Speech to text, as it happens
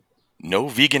No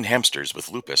vegan hamsters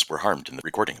with lupus were harmed in the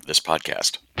recording of this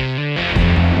podcast.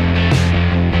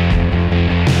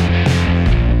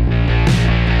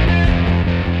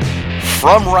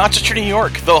 From Rochester, New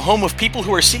York, the home of people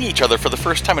who are seeing each other for the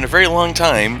first time in a very long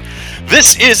time,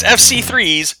 this is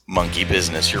FC3's Monkey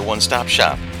Business, your one-stop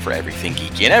shop for everything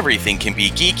geeky. And everything can be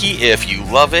geeky if you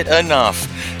love it enough.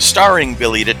 Starring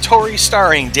Billy DeTore,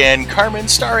 starring Dan Carmen,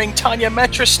 starring Tanya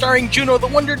Metris, starring Juno the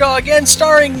Wonder Dog, and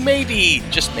starring maybe,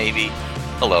 just maybe,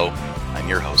 hello, I'm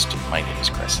your host. My name is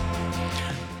Chris.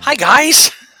 Hi, guys.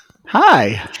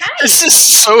 Hi. This is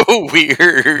so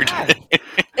weird.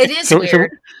 It is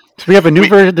weird. So we have a new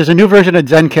version. There's a new version of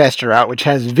Zencastr out, which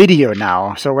has video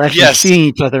now. So we're actually seeing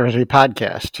each other as we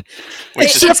podcast.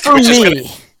 Except for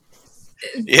me.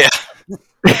 Yeah.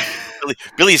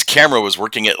 Billy's camera was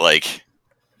working at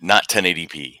not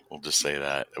 1080p. We'll just say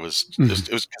that it was.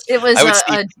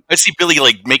 I would see Billy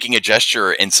making a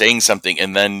gesture and saying something,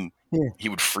 and then he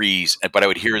would freeze. But I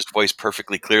would hear his voice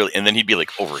perfectly clearly, and then he'd be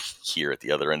over here at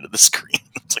the other end of the screen.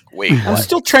 It's wait. I'm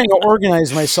still trying to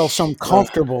organize myself so I'm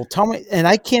comfortable. Tell me, and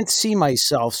I can't see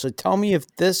myself. So tell me if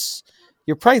this.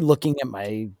 You're probably looking at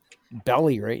my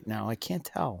belly right now. I can't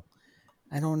tell.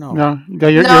 I don't know. No,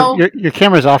 your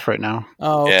camera's off right now.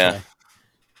 Oh, okay. Yeah.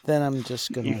 Then I'm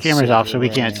just gonna. Your camera's off, so we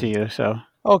can't see you. So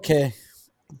okay.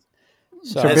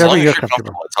 So as long as you're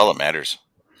comfortable, that's all that matters.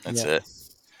 That's it.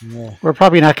 Yeah. We're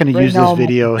probably not going to use this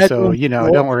video, so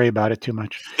don't worry about it too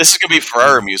much. This is going to be for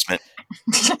our amusement.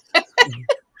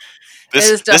 This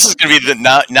is going to be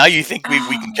now you think we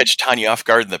can catch Tanya off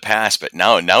guard in the past, but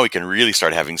now we can really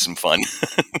start having some fun.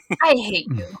 I hate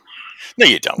you. No,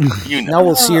 you don't. Now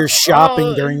we'll see her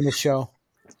shopping during the show.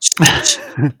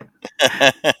 You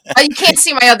can't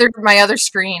see my other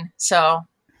screen, so.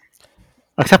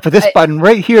 Except for this button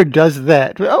right here does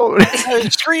that. Oh,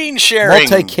 screen sharing.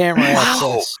 Multi-camera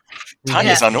access.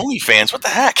 Tanya's on OnlyFans. What the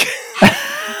heck?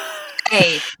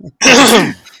 Hey.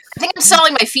 I think I'm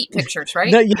selling my feet pictures,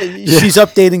 right? No, she's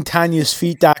updating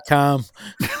Tanya'sFeet.com.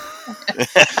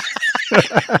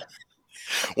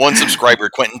 One subscriber,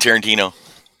 Quentin Tarantino.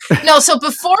 No, so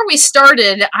before we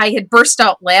started, I had burst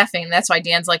out laughing. That's why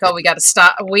Dan's like, "Oh, we got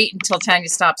to wait until Tanya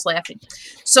stops laughing."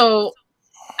 So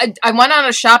I went on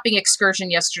a shopping excursion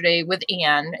yesterday with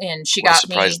Anne, and she got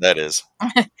me. What a surprise that is!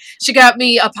 She got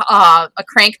me a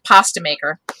crank pasta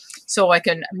maker, so I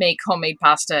can make homemade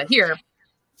pasta here.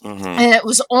 Mm-hmm. And it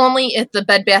was only at the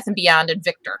Bed Bath & Beyond in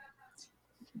Victor.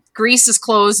 Greece is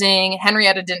closing.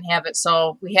 Henrietta didn't have it,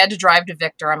 so we had to drive to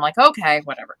Victor. I'm like, okay,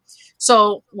 whatever.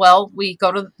 So, we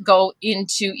go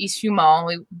into Eastview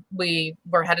Mall. We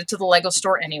were headed to the Lego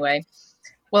store anyway.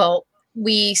 Well,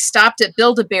 we stopped at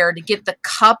Build-A-Bear to get the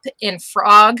cup and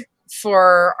frog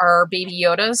for our baby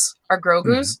Yodas, our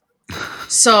Grogus. Mm-hmm.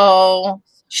 So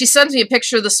she sends me a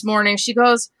picture this morning. She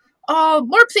goes, "Oh,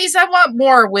 more please, I want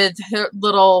more," with her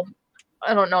little,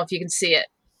 I don't know if you can see it.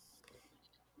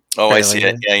 Oh, I see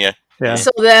it. Yeah.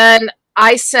 So then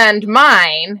I send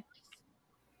mine,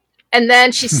 and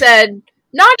then she said,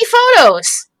 "Naughty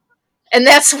photos." And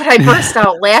that's what I burst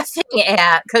out laughing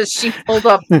at, because she pulled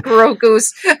up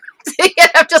Grogu's thing,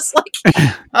 and I'm just like,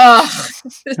 oh.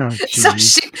 So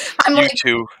I'm like,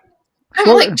 too.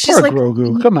 She's like,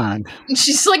 Grogu, come on.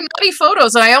 She's like, "Naughty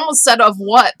photos." And I almost said, "Of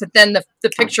what?" But then the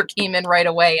picture came in right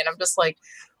away, and I'm just like,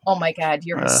 oh my God,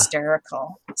 you're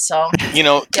hysterical. So,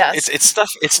 yes. It's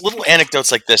stuff, it's little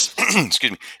anecdotes like this.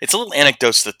 Excuse me. It's little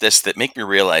anecdotes that make me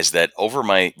realize that over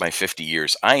my 50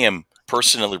 years, I am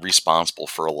personally responsible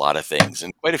for a lot of things,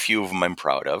 and quite a few of them I'm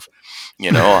proud of.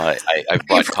 I've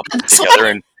brought a couple together,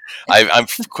 and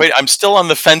I'm still on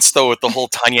the fence though with the whole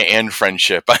Tanya Ann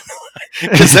friendship,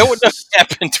 because that wouldn't have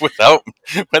happened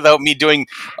without me doing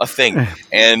a thing.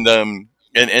 And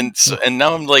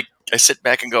now I'm like, I sit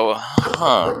back and go,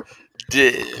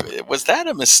 was that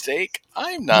a mistake?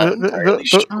 I'm not entirely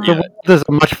sure. The world is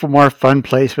a much more fun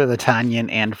place with a Tanya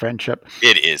and Ann friendship.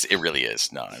 It is. It really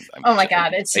is. No. Oh my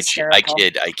God, it's hysterical.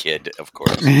 I kid, of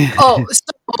course.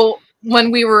 So when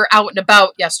we were out and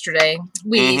about yesterday,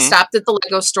 we stopped at the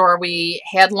Lego store. We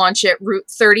had lunch at Route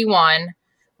 31,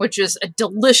 which is a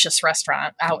delicious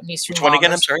restaurant out in Eastern. Which one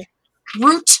again? I'm sorry.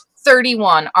 Route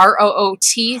 31, ROOT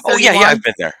 31. Oh yeah, I've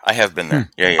been there. I have been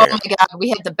there. Yeah. Oh my God, we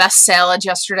had the best salad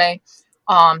yesterday.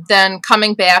 Then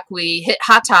coming back, we hit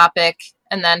Hot Topic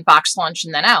and then box lunch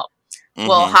and then out. Mm-hmm.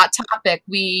 Well, Hot Topic,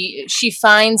 she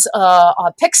finds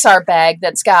a Pixar bag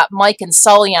that's got Mike and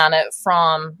Sully on it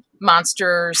from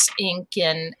Monsters Inc.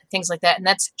 and things like that, and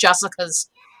that's Jessica's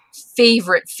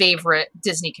favorite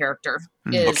Disney character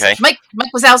is Mike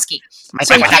Wazowski. Mike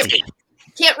Wazowski.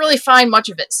 can't really find much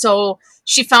of it. So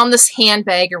she found this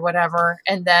handbag or whatever,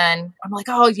 and then I'm like,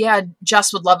 oh yeah,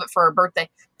 Jess would love it for her birthday.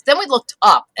 Then we looked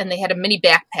up, and they had a mini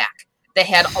backpack. They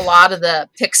had a lot of the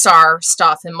Pixar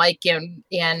stuff and Mike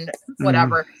and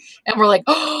whatever. And we're like,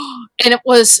 oh, and it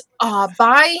was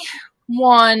buy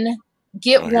one,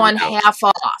 get one half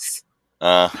off.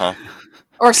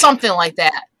 Or something like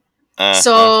that.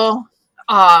 So,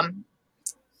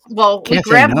 well, we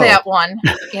grabbed that one.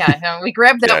 Yeah, we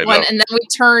grabbed that one, and then we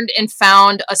turned and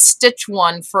found a Stitch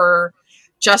one for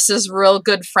Jess's real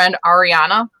good friend,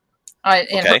 Ariana.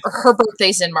 And her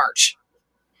birthday's in March.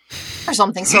 Or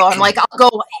something. So I'm like, I'll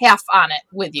go half on it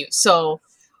with you. So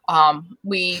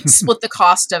we split the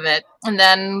cost of it, and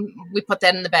then we put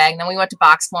that in the bag. And then we went to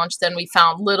Box Lunch. Then we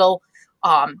found little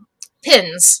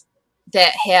pins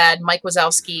that had Mike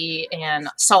Wazowski and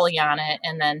Sully on it,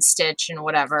 and then Stitch and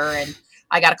whatever. And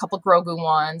I got a couple Grogu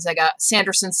ones. I got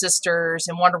Sanderson sisters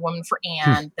and Wonder Woman for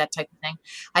Anne, that type of thing.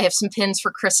 I have some pins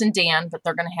for Chris and Dan, but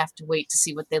they're going to have to wait to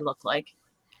see what they look like.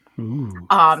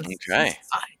 Okay.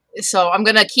 So I'm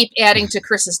going to keep adding to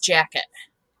Chris's jacket.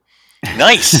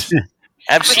 Nice.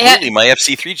 Absolutely. My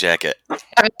FC3 jacket.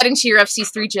 I'm adding to your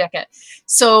FC3 jacket.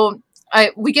 So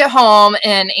we get home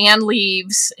and Anne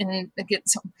leaves and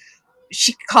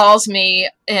she calls me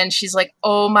and she's like,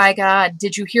 oh my God,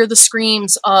 did you hear the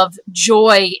screams of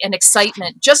joy and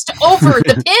excitement just over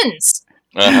the pins?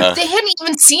 They hadn't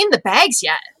even seen the bags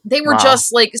yet. They were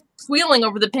just like squealing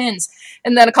over the pins.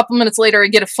 And then a couple minutes later, I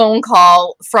get a phone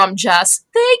call from Jess.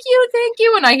 Thank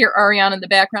you. And I hear Ariana in the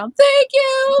background. Thank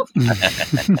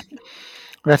you.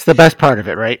 That's the best part of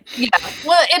it, right? Yeah.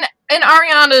 Well, and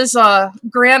Ariana's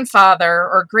grandfather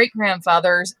or great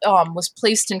grandfather was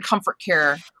placed in comfort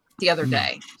care the other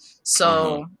day.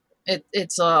 So it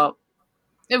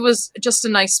was just a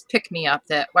nice pick me up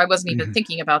that I wasn't even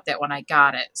thinking about that when I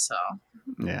got it. So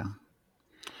yeah.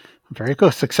 Very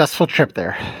cool. Successful trip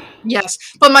there. Yes.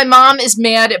 But my mom is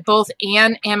mad at both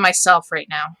Anne and myself right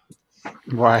now.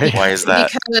 Why? Why is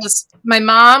that? Because my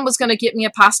mom was going to get me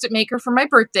a Post-it maker for my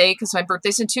birthday because my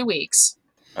birthday's in 2 weeks.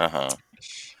 But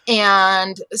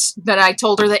I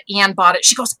told her that Anne bought it.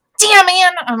 She goes, damn,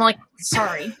 Anne. I'm like,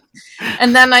 sorry.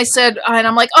 And then I said, and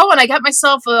I'm like, oh, and I got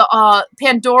myself a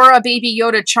Pandora Baby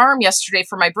Yoda charm yesterday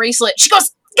for my bracelet. She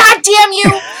goes, God damn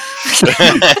you.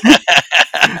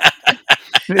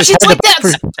 She's like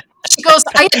that. She goes,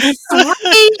 I had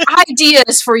 3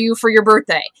 ideas for you for your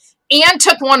birthday. Anne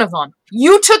took one of them.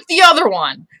 You took the other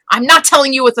one. I'm not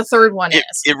telling you what the third one is.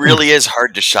 It really is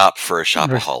hard to shop for a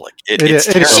shopaholic. It's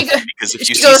terrible because if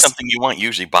you see something you want, you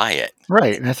usually buy it.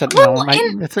 Right. That's what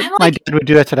my dad would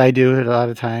do. That's what I do a lot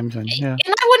of times. And I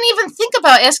wouldn't even think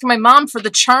about asking my mom for the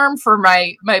charm for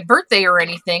my birthday or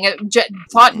anything.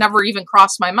 Thought never even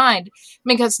crossed my mind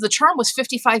because the charm was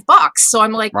 $55. So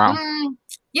I'm like,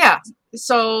 yeah.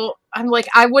 So I'm like,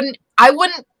 I wouldn't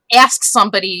ask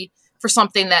somebody for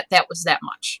something that was that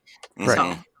much. Right.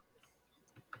 So,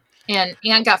 and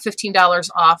Anne got $15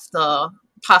 off the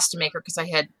pasta maker because I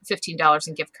had $15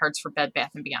 in gift cards for Bed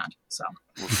Bath & Beyond. So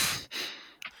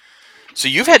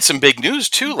you've had some big news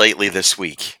too lately this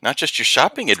week. Not just your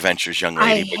shopping adventures, young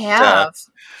lady. I have.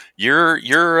 Your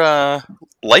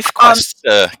life quest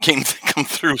come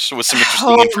through with some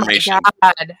interesting information.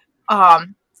 My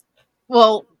God.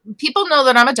 Well, people know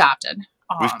that I'm adopted.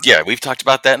 We've talked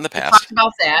about that in the past. Talked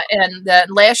about that, and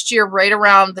last year, right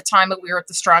around the time that we were at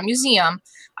the Straw Museum,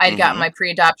 I had gotten my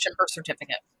pre-adoption birth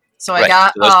certificate. So I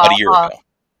got so that was about a year ago.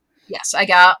 Yes, I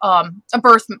got a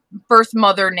birth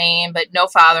mother name, but no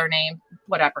father name,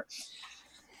 whatever.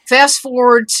 Fast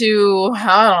forward to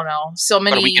I don't know, so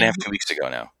many. About a week and a half, 2 weeks ago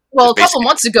now. Well, a couple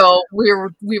months ago,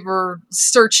 we were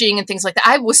searching and things like that.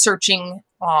 I was searching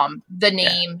the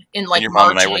name in like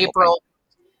March, April.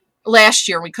 Last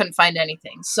year, we couldn't find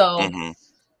anything. So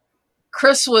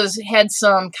Chris had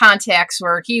some contacts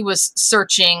where he was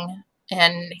searching,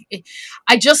 and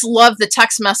I just love the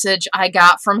text message I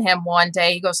got from him one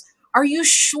day. He goes, are you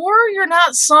sure you're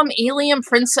not some alien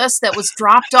princess that was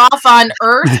dropped off on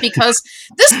Earth? Because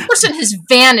this person has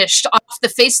vanished off the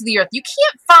face of the Earth. You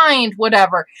can't find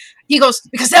whatever. He goes,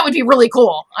 because that would be really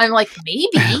cool. I'm like,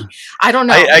 maybe. I don't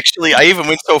know. I even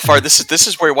went so far. This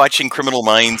is where watching Criminal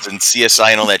Minds and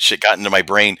CSI and all that shit got into my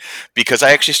brain, because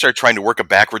I actually started trying to work a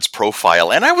backwards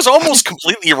profile, and I was almost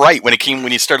completely right when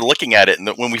you started looking at it, and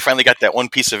when we finally got that one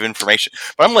piece of information.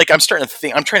 But I'm starting to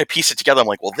think, I'm trying to piece it together. I'm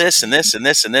like, well, this and this and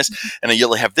this and this, and then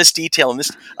you'll have this detail and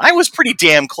this. I was pretty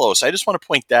damn close. I just want to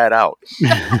point that out.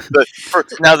 But for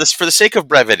the sake of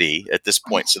brevity at this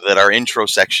point, so that our intro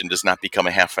section does not become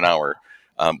a half an hour.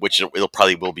 Which it'll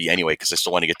probably will be anyway, because I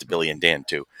still want to get to Billy and Dan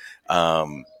too.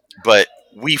 But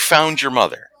we found your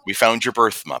mother. We found your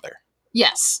birth mother.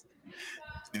 Yes.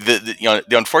 The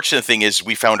unfortunate thing is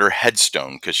we found her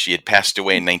headstone because she had passed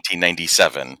away in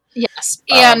 1997. Yes,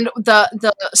 and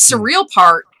the surreal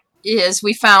part is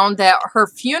we found that her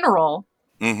funeral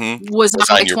was on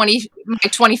my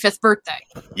 25th birthday.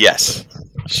 Yes,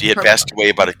 she had passed away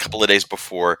about a couple of days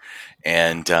before,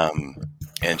 and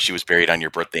she was buried on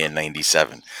your birthday in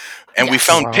 97. And we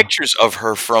found pictures of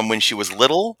her from when she was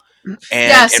little.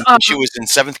 And when she was in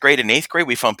 7th grade and 8th grade,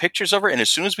 we found pictures of her. And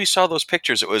as soon as we saw those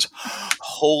pictures, it was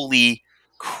holy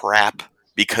crap,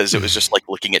 because it was just like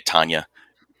looking at Tanya.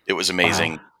 It was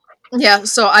amazing. Yeah,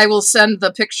 so I will send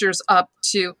the pictures up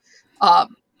to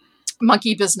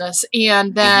Monkey Business.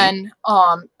 And then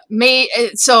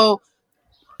so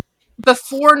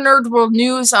before Nerd World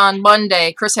News on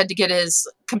Monday, Chris had to get his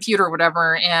computer or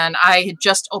whatever, and I had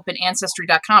just opened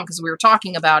Ancestry.com because we were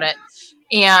talking about it.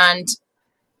 And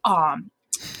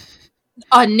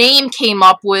a name came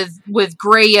up with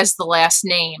Gray as the last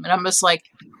name, and I'm just like,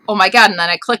 oh my god. And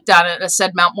then I clicked on it and it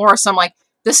said Mount Morris. I'm like,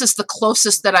 this is the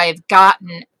closest that I have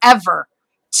gotten ever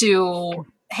to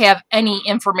have any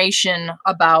information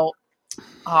about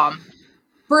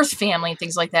birth family and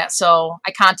things like that. So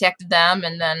I contacted them,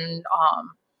 and then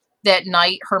that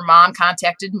night her mom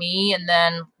contacted me, and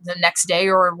then the next day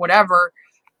or whatever,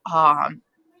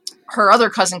 her other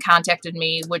cousin contacted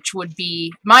me, which would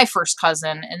be my first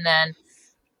cousin. And then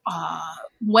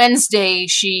Wednesday,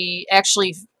 she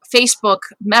actually Facebook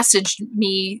messaged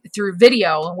me through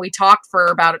video, and we talked for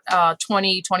about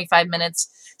 20-25 minutes.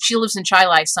 She lives in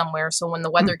Chilai somewhere, so when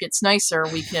the weather gets nicer,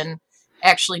 we can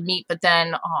actually meet. But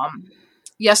then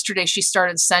yesterday, she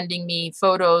started sending me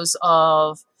photos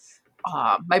of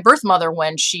my birth mother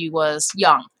when she was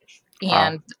young.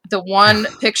 And the one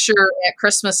picture at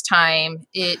Christmas time,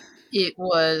 it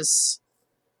was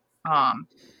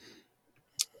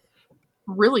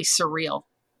really surreal.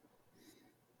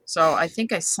 So I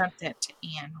think I sent that to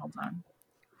Anne. Hold on.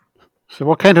 So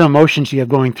what kind of emotions do you have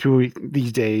going through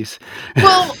these days?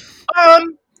 Well,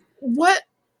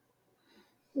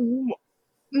 the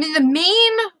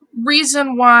main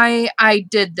reason why I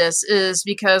did this is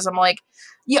because I'm like,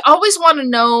 you always want to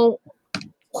know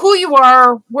who you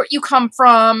are, where you come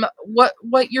from,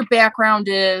 what your background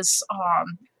is.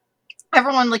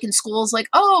 Everyone like in school is like,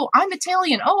 oh, I'm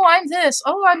Italian. Oh, I'm this.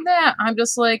 Oh, I'm that. I'm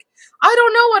just like, I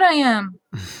don't know what I am.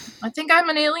 I think I'm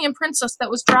an alien princess that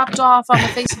was dropped off on the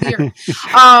face of the earth.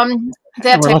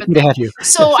 That type of thing. To have you.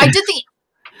 So I did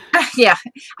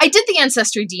the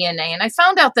Ancestry DNA, and I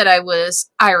found out that I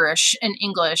was Irish and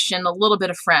English and a little bit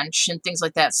of French and things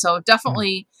like that. So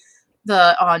definitely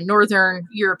the Northern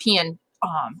European.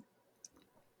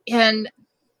 And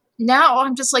now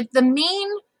I'm just like, the main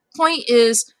point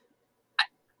is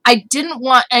I didn't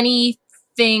want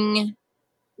anything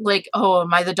like, oh,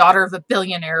 am I the daughter of a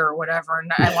billionaire or whatever,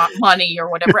 and I want money or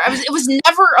whatever. It was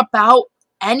never about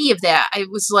any of that. I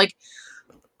was like,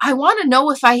 I want to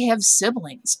know if I have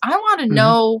siblings. I want to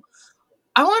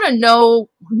know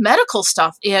medical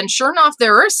stuff. And sure enough,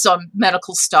 there is some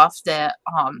medical stuff that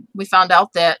we found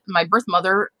out that my birth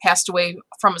mother passed away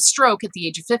from a stroke at the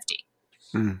age of 50.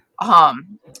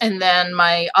 And then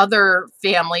my other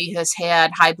family has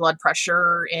had high blood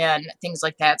pressure and things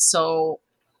like that. So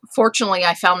fortunately,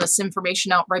 I found this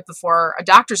information out right before a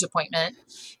doctor's appointment,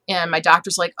 and my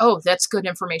doctor's like, oh, that's good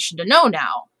information to know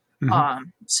now.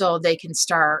 So they can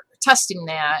start testing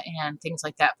that and things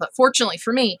like that. But fortunately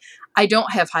for me, I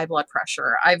don't have high blood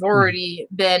pressure. I've already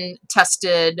been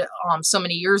tested so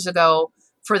many years ago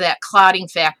for that clotting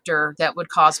factor that would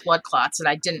cause blood clots, and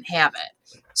I didn't have it.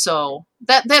 So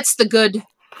that's the good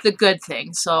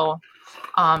thing. So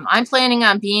I'm planning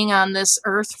on being on this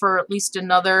earth for at least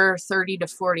another 30 to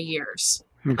 40 years.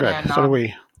 Okay, and, so do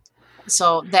we.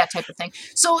 So that type of thing.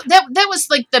 So that was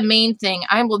like the main thing.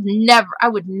 I would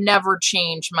never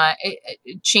change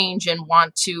and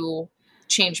want to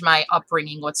change my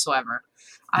upbringing whatsoever.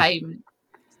 And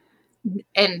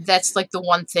that's like the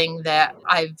one thing that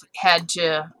I've had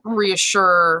to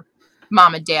reassure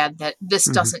Mom and Dad that this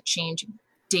doesn't change a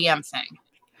damn thing.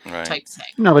 Right. Type thing.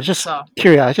 No, but just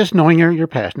curious, just knowing your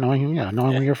past, knowing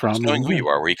where you're from, just knowing who you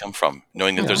are, where you come from,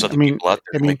 knowing that there's other people out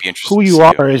there who might be interested. Who you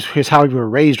are is how you were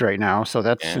raised right now, so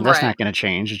that's not going to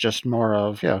change. It's just more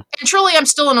of And truly, I'm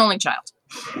still an only child.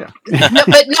 Yeah,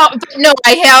 but no,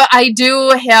 I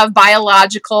do have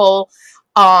biological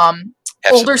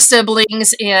older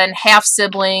siblings and half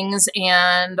siblings,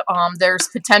 and there's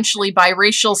potentially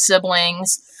biracial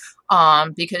siblings.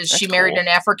 Because she married an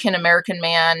African American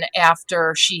man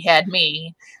after she had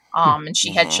me, and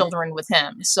she had children with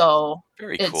him. So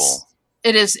very cool.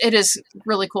 It is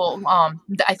really cool.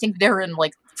 I think they're in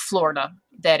like Florida,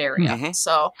 that area. Mm-hmm.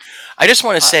 So I just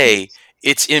want to say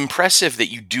it's impressive that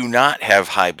you do not have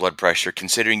high blood pressure,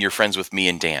 considering you're friends with me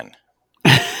and Dan.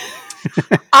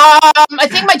 I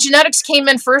think my genetics came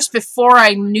in first before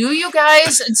I knew you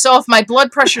guys, and so if my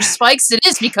blood pressure spikes, it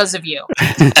is because of you.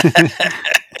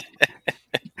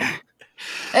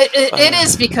 It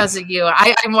is because of you.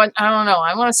 I don't know.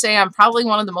 I want to say I'm probably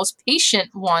one of the most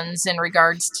patient ones in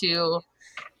regards to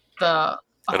the.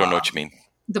 I don't know what you mean.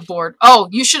 The board. Oh,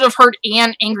 you should have heard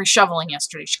Anne angry shoveling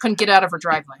yesterday. She couldn't get out of her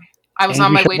driveway. I was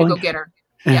on my way to go get her.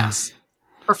 Yes,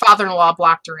 her father-in-law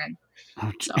blocked her in.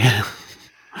 So.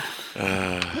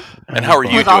 And how are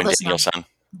you doing, Daniel-san?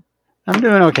 I'm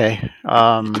doing okay.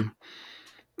 I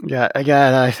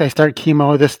start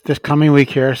chemo this coming week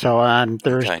here. So on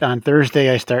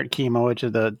Thursday I start chemo, which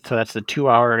is so that's the 2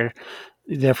 hour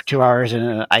there for 2 hours and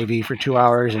an IV for 2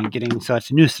 hours and so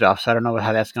it's new stuff. So I don't know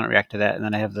how that's going to react to that. And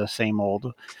then I have the same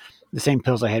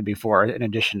pills I had before in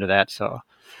addition to that. So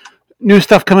new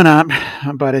stuff coming up,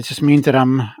 but it just means that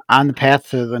I'm on the path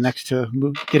to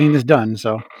getting this done.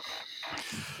 So.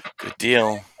 Good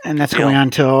deal. And that's going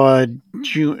on till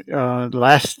June. The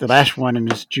last one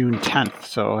is June 10th.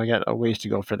 So I got a ways to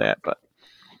go for that, but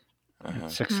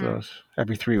 6 of those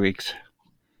every 3 weeks.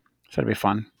 So it'll be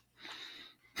fun.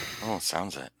 Oh, it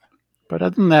sounds it. But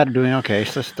other than that, I'm doing okay.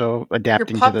 So still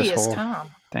adapting to this whole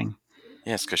thing.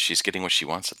 Yes, because she's getting what she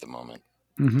wants at the moment.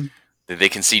 Mm-hmm. They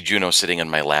can see Juno sitting on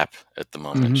my lap at the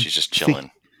moment. Mm-hmm. She's just chilling.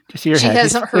 She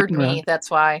hasn't heard me. That's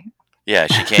why. Yeah,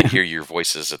 she can't hear your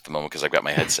voices at the moment because I've got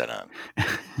my headset on.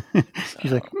 So.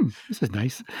 She's like, this is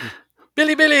nice.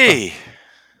 Billy!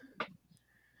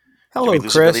 Hello,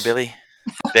 Chris. Billy?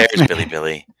 There's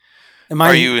Billy.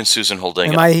 Are you and Susan holding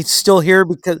up? Am I still here?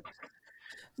 Because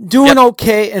doing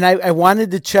okay, and I wanted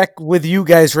to check with you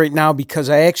guys right now because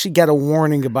I actually got a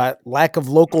warning about lack of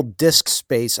local disk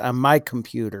space on my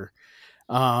computer.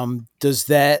 Is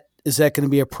that going to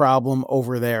be a problem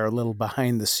over there, a little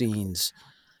behind the scenes?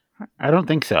 I don't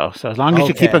think so. So as long as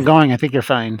you keep it going, I think you're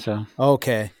fine. So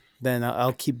okay, then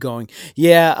I'll keep going.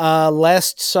 Yeah,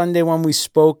 last Sunday when we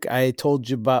spoke, I told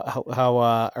you about how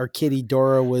our kitty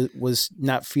Dora was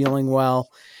not feeling well,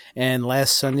 and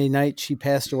last Sunday night she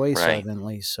passed away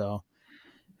suddenly. So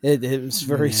it was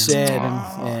very sad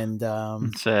and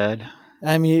sad.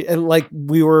 I mean, like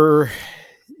we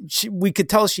could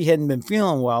tell she hadn't been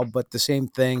feeling well, but the same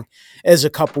thing as a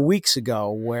couple weeks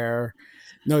ago where.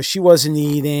 No, she wasn't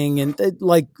eating and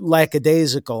like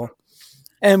lackadaisical.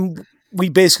 And we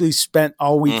basically spent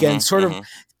all weekend sort of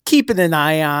keeping an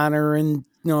eye on her. And,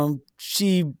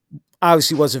 she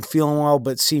obviously wasn't feeling well,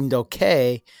 but seemed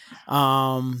okay.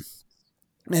 And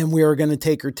we were going to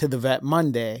take her to the vet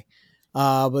Monday.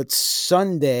 But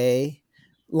Sunday,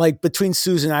 like between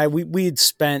Susan and I, we had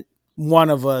spent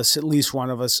at least one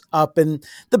of us up in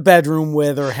the bedroom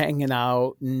with her, hanging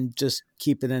out and just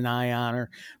keeping an eye on her.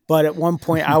 But at one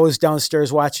point I was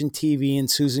downstairs watching TV and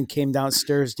Susan came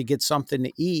downstairs to get something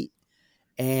to eat.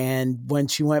 And when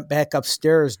she went back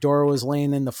upstairs, Dora was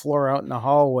laying in the floor out in the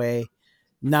hallway,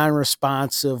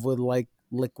 non-responsive with like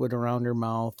liquid around her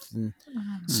mouth. And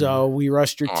so we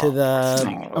rushed her to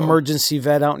the emergency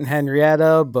vet out in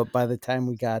Henrietta. But by the time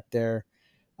we got there,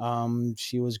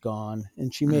 she was gone,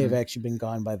 and she may have actually been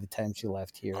gone by the time she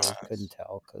left here. I couldn't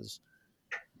tell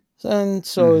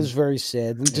so it was very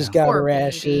sad. We just got her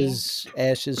ashes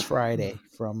Friday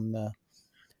from the,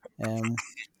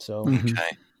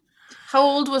 Okay. How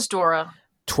old was Dora?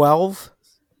 12,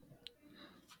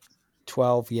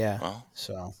 yeah. Well,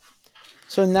 so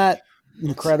not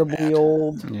incredibly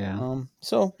old. Yeah.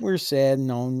 So we're sad.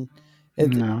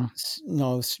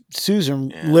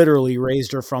 Susan literally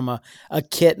raised her from a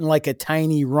kitten, like a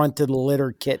tiny runted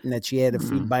litter kitten that she had to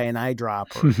feed by an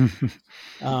eyedropper.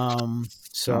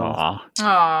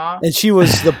 Aww. And she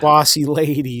was the bossy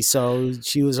lady, so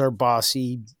she was our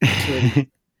bossy kid.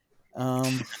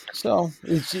 So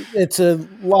it's a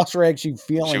lost or actually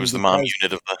feeling. She was the mom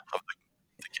unit of the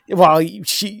well,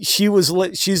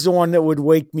 she's the one that would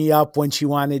wake me up when she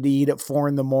wanted to eat at 4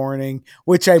 a.m,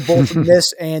 which I both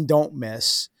miss and don't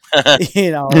miss.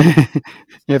 Yeah,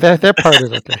 that part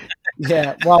is okay.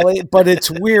 Yeah, well, but it's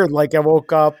weird. Like I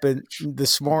woke up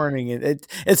this morning, and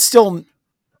it's still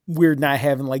weird not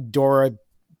having like Dora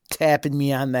tapping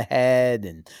me on the head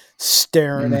and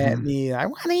staring at me. I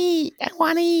want to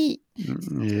eat.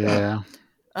 Yeah.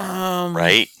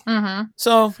 Right. Mm-hmm.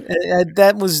 So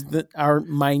that was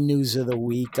my news of the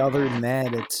week. Other than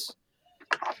that, it's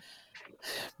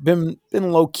been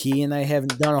low key, and I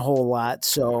haven't done a whole lot.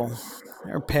 So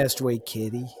our passed away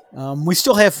kitty. We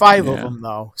still have 5 of them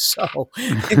though, so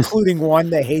including one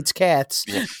that hates cats.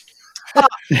 Yeah.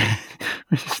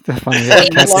 Which is the funny.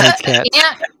 Cat.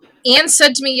 Anne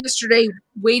said to me yesterday,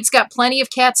 Wade's got plenty of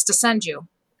cats to send you.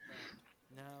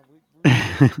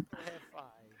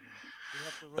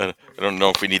 I don't know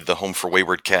if we need the home for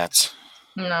wayward cats.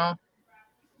 No.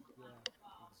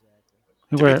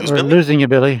 We're losing you,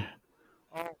 Billy.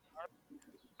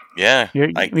 Yeah.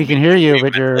 We can hear you,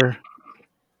 but you're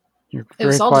it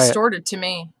was all quiet. Distorted to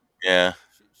me. Yeah.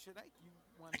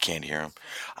 I can't hear him.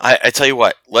 I tell you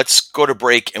what, let's go to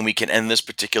break and we can end this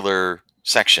particular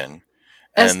section.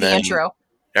 As the intro. All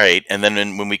right. And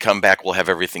then when we come back, we'll have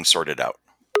everything sorted out.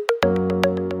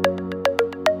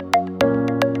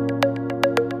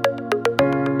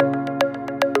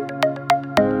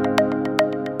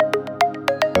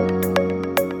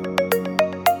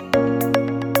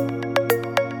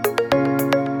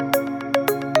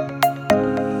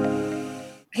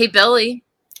 Hey, Billy.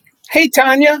 Hey,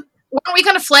 Tanya. Weren't we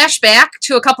going to flash back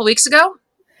to a couple weeks ago?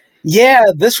 Yeah,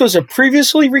 this was a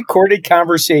previously recorded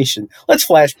conversation. Let's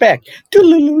flash back.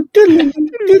 If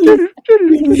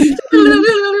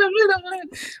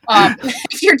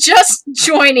you're just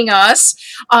joining us,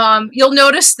 you'll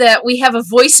notice that we have a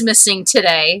voice missing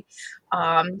today.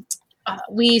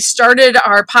 We started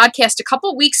our podcast a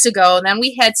couple weeks ago, and then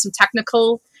we had some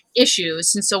technical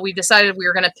issues, and so we decided we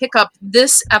were going to pick up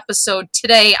this episode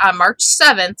today on March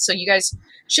 7th, so you guys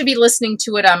should be listening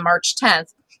to it on March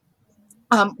 10th.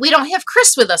 We don't have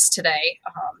Chris with us today.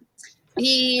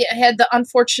 He had the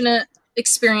unfortunate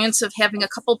experience of having a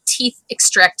couple teeth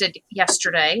extracted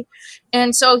yesterday,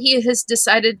 and so he has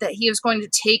decided that he is going to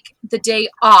take the day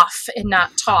off and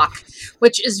not talk,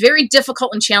 which is very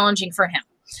difficult and challenging for him.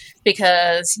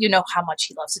 Because you know how much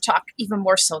he loves to talk, even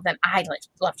more so than I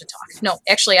love to talk. No,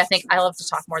 actually, I think I love to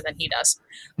talk more than he does.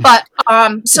 But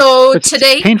so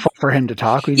today, it's painful for him to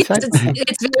talk.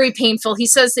 It's very painful. He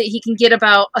says that he can get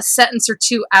about a sentence or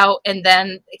two out, and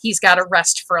then he's got to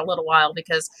rest for a little while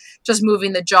because just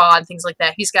moving the jaw and things like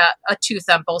that. He's got a tooth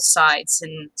on both sides,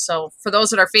 and so for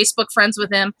those that are Facebook friends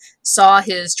with him, saw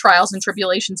his trials and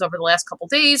tribulations over the last couple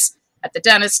days at the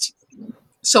dentist.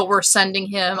 So we're sending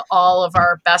him all of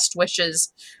our best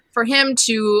wishes for him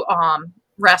to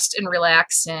rest and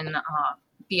relax and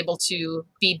be able to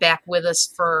be back with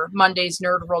us for Monday's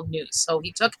Nerd World News. So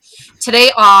he took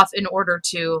today off in order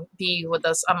to be with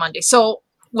us on Monday. So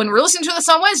when we're listening to this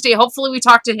on Wednesday, hopefully we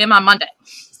talk to him on Monday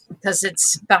because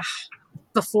it's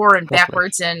before and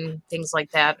backwards and things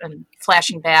like that, and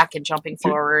flashing back and jumping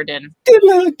forward and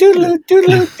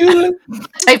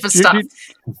type of stuff.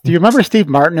 Do you remember Steve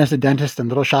Martin as the dentist in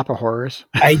Little Shop of Horrors?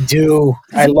 I do.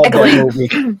 I love that movie.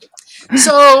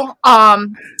 So,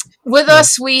 with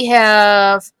us we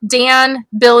have Dan,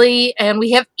 Billy, and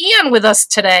we have Ian with us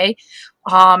today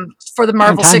for the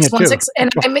Marvel 616.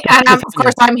 And of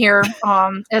course I'm here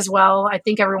as well. I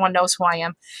think everyone knows who I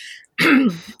am.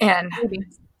 And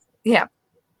yeah.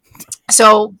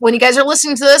 So when you guys are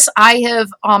listening to this, I have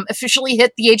officially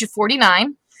hit the age of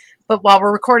 49. But while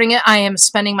we're recording it, I am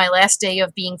spending my last day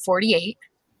of being 48.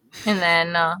 And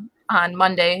then on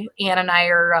Monday, Anne and I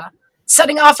are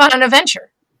setting off on an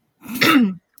adventure.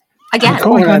 Again.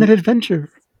 Going on an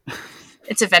adventure.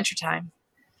 It's adventure time.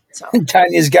 So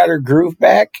Tanya's got her groove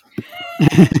back.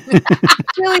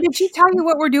 Billy, did she tell you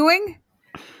what we're doing?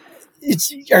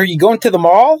 Are you going to the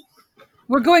mall?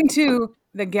 We're going to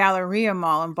the Galleria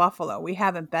Mall in Buffalo. We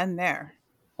haven't been there.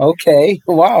 Okay.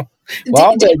 Wow.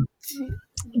 Well,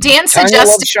 Dan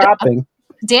suggested shopping.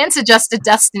 Dan suggested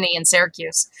Destiny in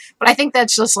Syracuse, but I think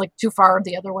that's just like too far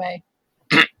the other way.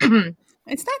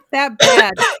 It's not that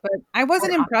bad, but I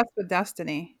wasn't impressed with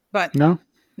Destiny. But no,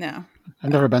 I've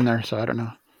never been there, so I don't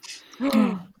know.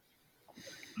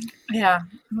 Yeah.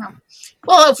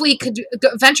 Well, if we could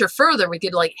venture further, we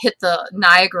could like hit the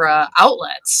Niagara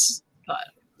outlets. But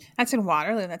that's in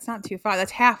Waterloo. That's not too far.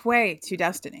 That's halfway to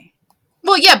Destiny.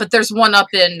 Well, yeah, but there's one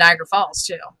up in Niagara Falls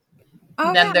too. Oh,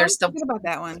 and then there's the about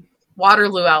that one.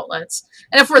 Waterloo outlets.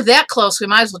 And if we're that close, we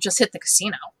might as well just hit the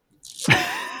casino.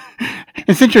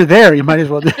 And since you're there, you might as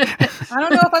well do I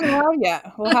don't know if I'm allowed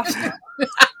yet. We'll have to.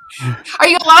 Are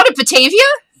you allowed at Batavia?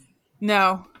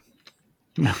 No.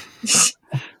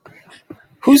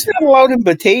 Who's not allowed in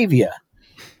Batavia?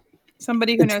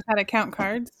 Somebody who knows how to count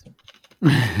cards.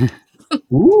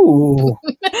 Ooh.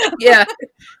 Yeah.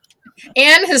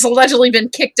 Anne has allegedly been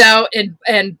kicked out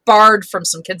and barred from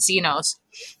some casinos.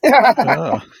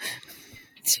 Oh.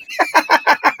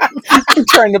 I'm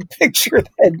trying to picture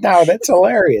that now. That's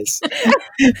hilarious.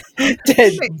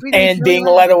 And being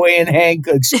led away in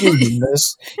handcuffs. Excuse me,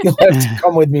 miss. You'll have to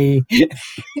come with me.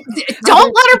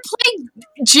 Don't let her play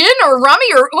gin or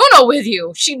rummy or Uno with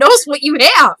you. She knows what you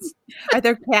have. Are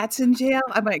there cats in jail?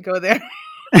 I might go there.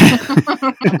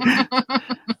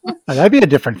 That'd be a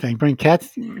different thing. Bring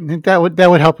cats. That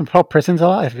would help prisons a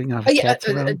lot. If, cats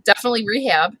definitely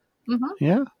rehab. Mm-hmm.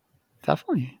 Yeah,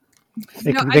 definitely.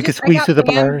 They could squeeze through the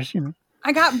bars.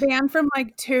 I got banned from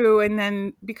like 2, and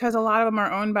then because a lot of them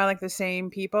are owned by like the same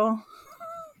people,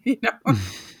 and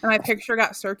my picture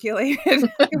got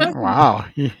circulated. Wow,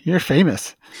 you're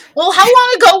famous. Well, how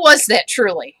long ago was that?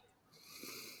 Truly,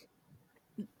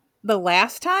 the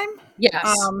last time?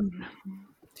 Yes.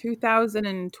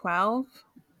 2012.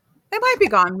 They might be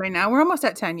gone by now. We're almost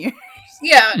at 10 years.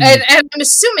 Yeah, and I'm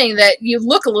assuming that you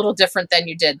look a little different than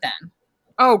you did then.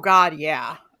 Oh God,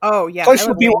 yeah. Oh yeah. Plus,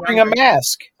 you'll be wearing a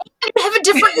mask. And have a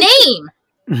different name.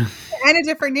 And a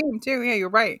different name too. Yeah, you're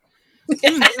right. So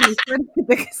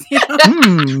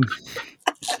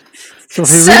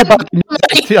if you read about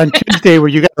on Tuesday where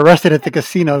you got arrested at the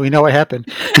casino, we know what happened.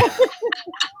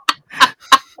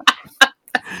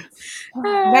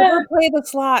 Never play the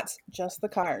slots, just the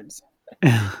cards.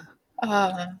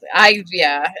 I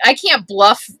can't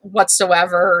bluff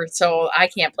whatsoever, so I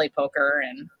can't play poker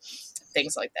and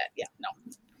things like that. Yeah, no.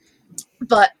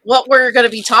 But what we're going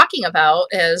to be talking about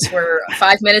is we're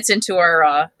 5 minutes into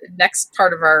our next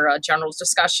part of our general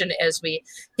discussion, as we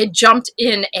had jumped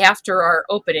in after our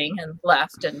opening and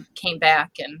left and came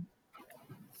back, and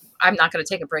I'm not going to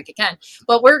take a break again.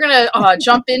 But we're going to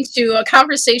jump into a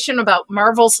conversation about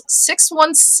Marvel's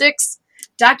 616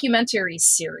 documentary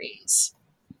series.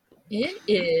 It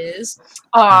is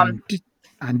on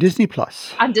Disney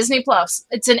Plus. On Disney Plus.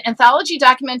 It's an anthology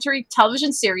documentary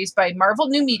television series by Marvel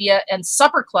New Media and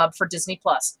Supper Club for Disney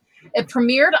Plus. It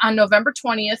premiered on November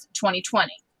 20th,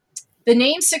 2020. The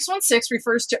name 616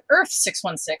 refers to Earth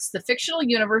 616, the fictional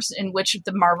universe in which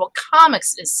the Marvel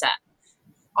Comics is set.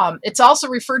 It's also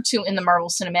referred to in the Marvel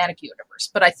Cinematic Universe.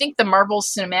 But I think the Marvel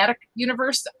Cinematic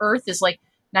Universe, the Earth, is like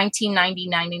 1990,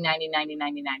 90, 90, 90,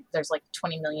 99. There's like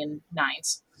 20 million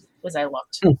nines, as I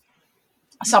looked.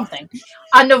 Something.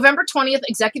 On November 20th,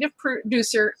 executive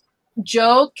producer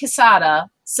Joe Quesada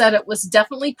said it was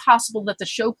definitely possible that the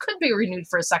show could be renewed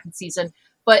for a second season,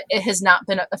 but it has not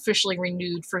been officially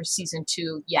renewed for season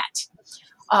 2 yet.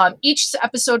 Each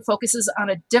episode focuses on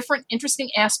a different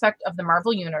interesting aspect of the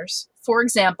Marvel universe. For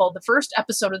example, the first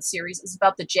episode of the series is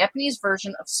about the Japanese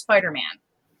version of Spider-Man.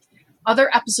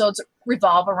 Other episodes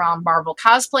revolve around Marvel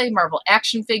cosplay, Marvel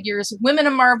action figures, women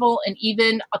in Marvel, and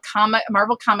even a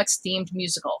Marvel Comics themed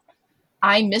musical.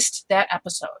 I missed that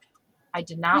episode. I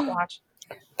did not watch.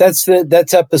 That's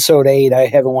episode 8. I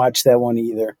haven't watched that one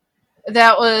either.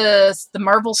 That was the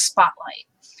Marvel Spotlight.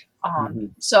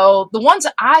 So the ones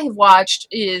that I have watched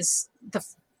is the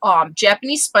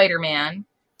Japanese Spider-Man,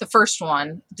 the first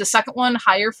one. The second one,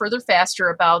 Higher, Further, Faster,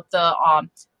 about the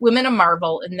women of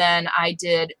Marvel. And then I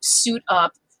did Suit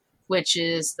Up, which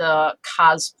is the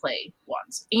cosplay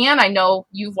ones. And I know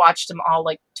you've watched them all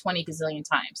like 20 gazillion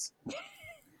times.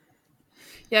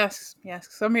 Yes. For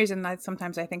some reason,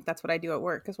 sometimes I think that's what I do at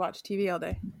work, is watch TV all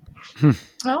day.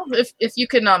 Well, if you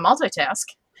can multitask.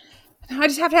 I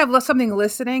just have to have something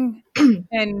listening,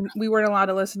 and we weren't allowed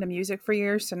to listen to music for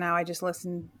years, so now I just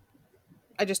listen.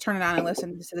 I just turn it on and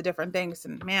listen to the different things,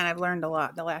 and man, I've learned a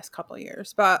lot the last couple of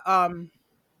years. But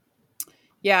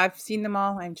yeah, I've seen them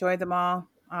all. I enjoyed them all.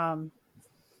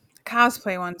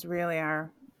 Cosplay ones really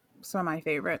are some of my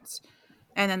favorites,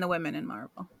 and then the women in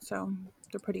Marvel, so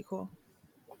they're pretty cool.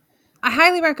 I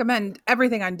highly recommend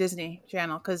everything on Disney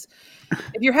Channel, because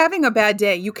if you're having a bad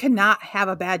day, you cannot have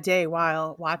a bad day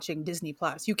while watching Disney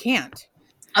Plus. You can't.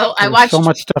 Oh, I watched so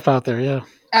much stuff out there. Yeah,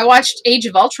 I watched Age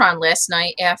of Ultron last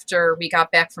night after we got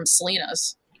back from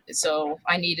Selena's, so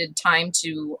I needed time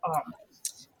to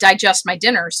digest my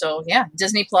dinner. So yeah,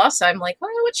 Disney Plus. I'm like,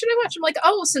 well, what should I watch? I'm like,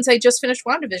 oh, since I just finished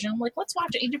WandaVision, I'm like, let's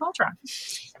watch Age of Ultron.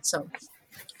 So,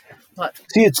 but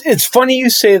see, it's funny you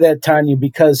say that, Tanya,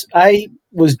 because I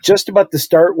was just about to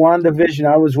start WandaVision.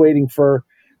 I was waiting for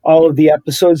all of the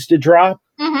episodes to drop.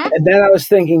 Mm-hmm. And then I was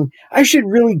thinking, I should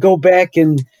really go back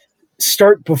and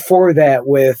start before that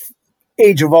with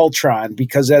Age of Ultron,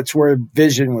 because that's where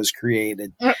Vision was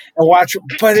created. And watch.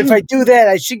 But if I do that,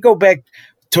 I should go back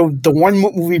to the one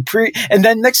movie and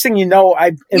then next thing you know,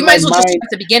 you might as well just start at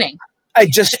the beginning. I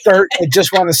just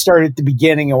want to start at the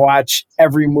beginning and watch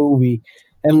every movie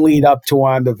and lead up to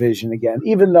WandaVision again,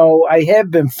 even though I have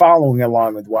been following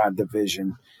along with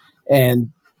WandaVision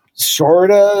and sort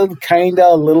of, kind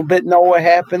of, a little bit know what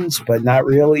happens, but not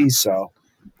really. So,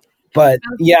 but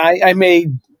yeah, I may,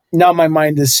 now my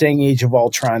mind is saying Age of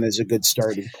Ultron is a good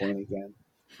starting point again.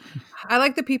 I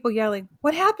like the people yelling,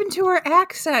 "What happened to her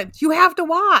accent? You have to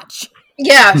watch."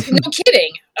 Yeah, no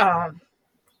kidding.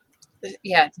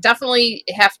 Yeah, definitely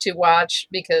have to watch,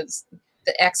 because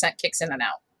the accent kicks in and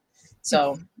out.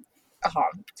 So,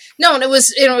 no, and it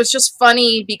was just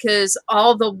funny because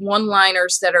all the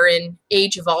one-liners that are in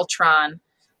Age of Ultron,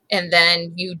 and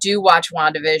then you do watch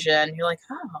WandaVision, you're like,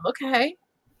 oh, okay,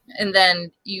 and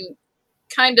then you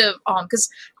kind of because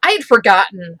I had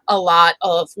forgotten a lot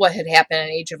of what had happened in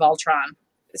Age of Ultron.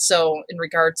 So in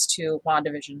regards to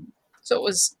WandaVision, so it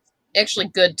was actually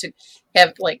good to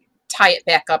have tie it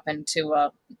back up into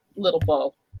a little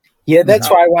bow. Yeah, that's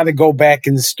why I want to go back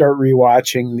and start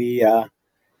rewatching the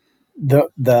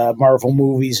Marvel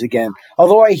movies again.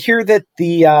 Although I hear that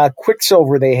the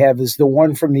Quicksilver they have is the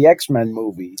one from the X-Men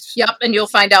movies. Yep, and you'll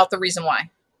find out the reason why.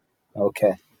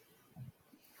 Okay.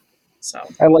 So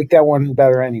I like that one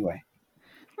better anyway.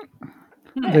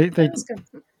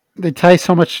 They tie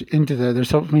so much into there's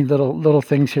so many little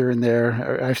things here and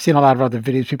there. I've seen a lot of other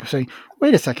videos, people saying,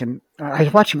 wait a second, I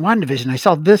was watching WandaVision, I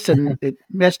saw this and it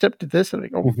matched up to this, and I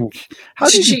go, how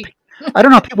did you I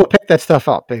don't know how people pick that stuff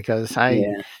up, because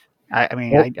I'm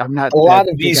not a lot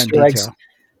of Easter eggs.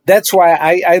 That's why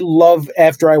I love,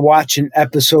 after I watch an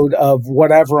episode of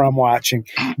whatever I'm watching,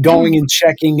 going and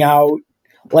checking out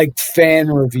fan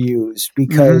reviews,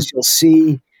 because you'll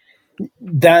see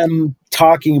them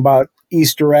talking about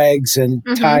Easter eggs and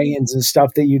tie-ins and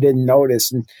stuff that you didn't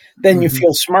notice, and then you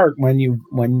feel smart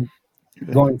when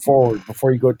going forward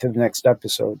before you go to the next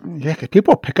episode. Yeah, because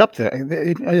people pick up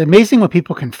amazing what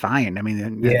people can find. I mean,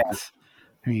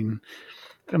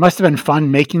 it must have been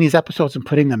fun making these episodes and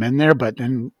putting them in there, but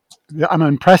then I'm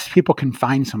impressed people can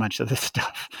find so much of this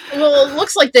stuff. Well, it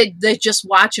looks like they just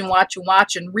watch and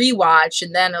rewatch,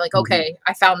 and then they're like, okay,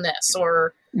 I found this,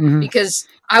 or because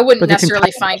I wouldn't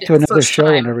necessarily find it to the another first show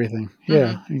time. and everything.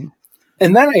 Yeah.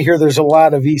 And then I hear there's a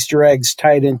lot of Easter eggs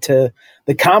tied into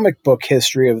the comic book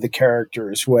history of the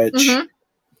characters, which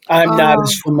I'm not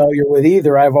as familiar with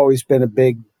either. I've always been a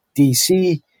big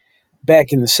DC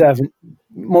back in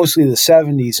mostly the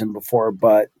 70s and before,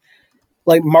 but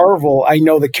Marvel, I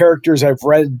know the characters. I've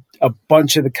read a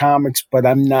bunch of the comics, but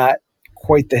I'm not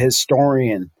quite the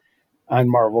historian on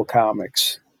Marvel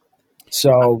Comics.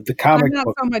 So the comic I'm not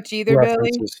book so much either,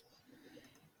 references. Billy.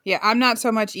 Yeah, I'm not so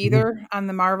much either on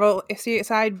the Marvel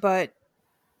side, but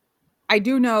I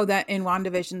do know that in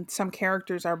WandaVision, some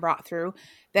characters are brought through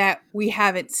that we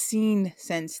haven't seen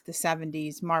since the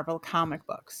 70s Marvel comic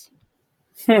books.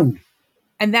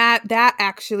 And that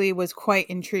actually was quite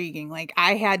intriguing.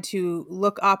 I had to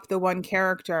look up the one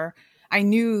character. I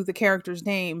knew the character's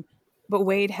name, but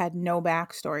Wade had no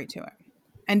backstory to it.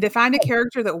 And to find a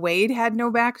character that Wade had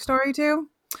no backstory to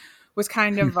was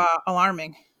kind of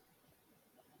alarming.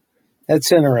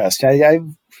 That's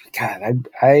interesting.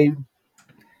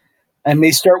 I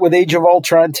may start with Age of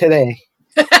Ultron today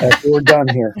after we're done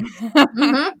here.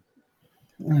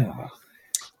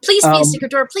 Please be a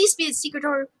secret door. Please be a secret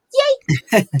door.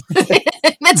 Yay!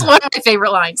 That's one of my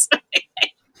favorite lines.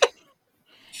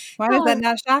 Why does that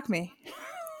not shock me?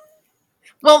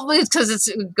 Well, it's because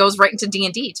it goes right into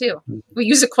D&D too. We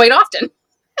use it quite often.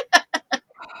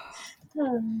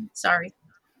 Sorry.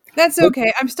 That's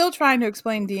okay. I'm still trying to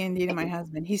explain D&D to my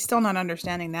husband. He's still not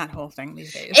understanding that whole thing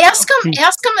these days. Ask him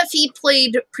if he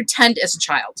played pretend as a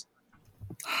child.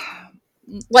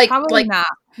 Probably not.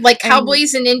 Like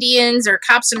cowboys and Indians or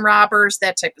cops and robbers,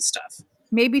 that type of stuff.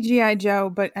 Maybe G.I. Joe,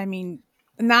 but I mean,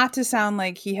 not to sound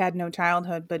like he had no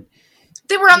childhood, but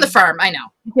they were on the farm, I know.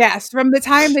 Yes, from the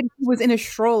time that he was in a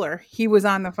stroller, he was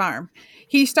on the farm.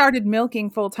 He started milking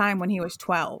full time when he was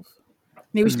 12.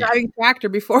 And he was driving a tractor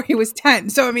before he was 10.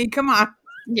 So, I mean, come on.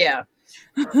 Yeah.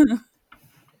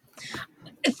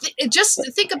 Just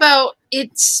think about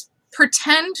it's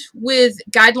pretend with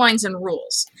guidelines and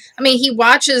rules. I mean, he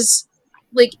watches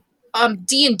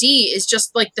D&D is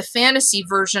just like the fantasy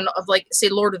version of say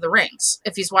Lord of the Rings.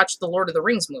 If he's watched the Lord of the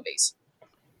Rings movies,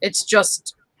 it's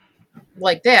just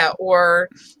like that. Or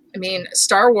I mean,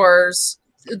 Star Wars,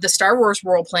 the Star Wars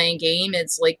role playing game.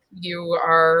 It's like you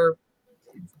are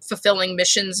fulfilling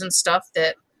missions and stuff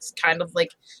that's kind of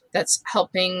that's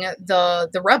helping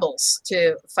the rebels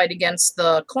to fight against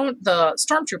the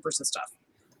stormtroopers and stuff.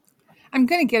 I'm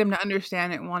going to get him to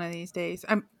understand it one of these days.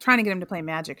 I'm trying to get him to play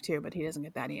Magic too, but he doesn't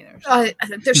get that either. So.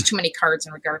 There's too many cards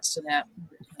in regards to that.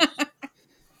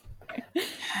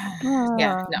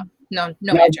 Yeah, no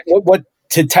now, Magic. What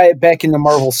to tie it back into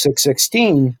Marvel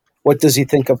 616? What does he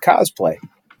think of cosplay?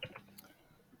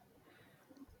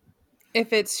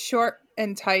 If it's short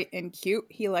and tight and cute,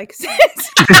 he likes it.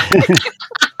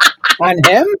 On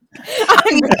him?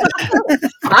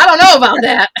 I don't know about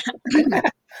that.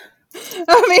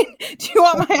 I mean, do you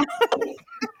want my...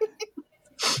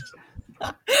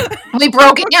 We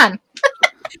broke again.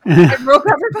 I broke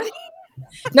everybody.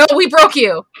 No, we broke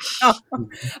you. Oh.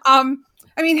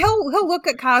 I mean, he'll look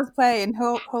at cosplay and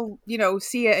he'll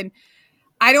see it, and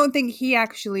I don't think he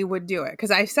actually would do it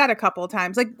because I've said a couple of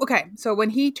times, like, okay, so when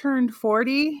he turned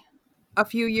 40 a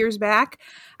few years back,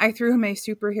 I threw him a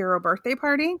superhero birthday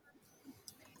party,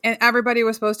 and everybody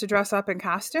was supposed to dress up in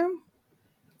costume,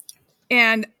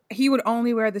 and he would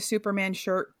only wear the Superman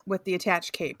shirt with the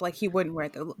attached cape. Like, he wouldn't wear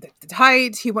the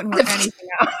tights. He wouldn't wear anything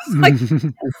else. Like,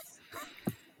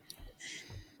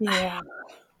 yeah.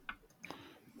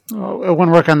 Well, it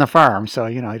wouldn't work on the farm, so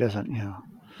he doesn't. No.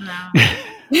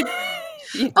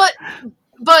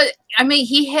 But I mean,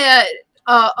 he had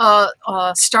a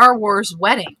Star Wars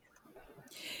wedding.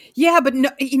 Yeah, but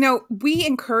no, we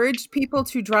encouraged people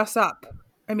to dress up.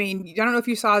 I mean, I don't know if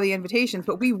you saw the invitations,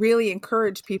 but we really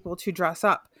encouraged people to dress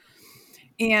up.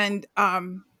 And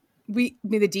the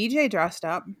DJ dressed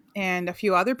up and a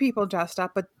few other people dressed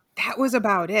up, but that was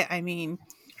about it. I mean,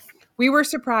 we were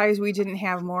surprised we didn't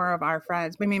have more of our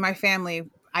friends. I mean, my family,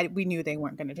 we knew they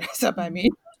weren't going to dress up. I mean,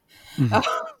 well,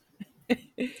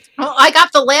 I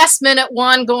got the last minute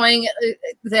one going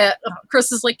that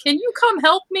Chris is like, "Can you come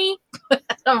help me?"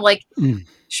 I'm like,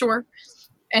 "Sure."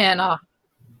 And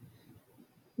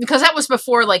because that was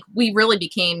before like we really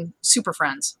became super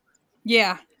friends.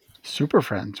 Yeah. Super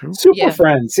friends.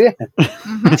 Friends, yeah.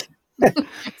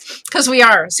 Because we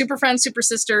are super friends, super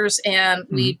sisters, and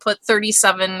we put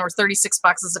 37 or 36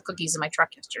 boxes of cookies in my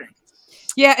truck yesterday.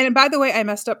 Yeah, and by the way, I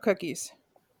messed up cookies.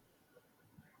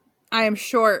 I am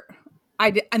short.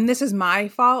 And this is my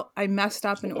fault. I messed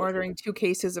up in ordering 2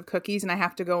 cases of cookies, and I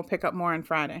have to go pick up more on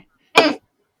Friday.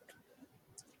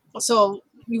 So,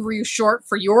 were you short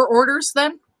for your orders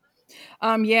then?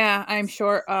 Yeah, I'm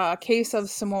short. A case of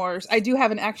s'mores. I do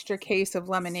have an extra case of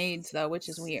lemonades, though, which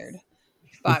is weird.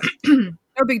 But no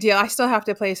big deal. I still have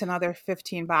to place another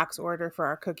 15-box order for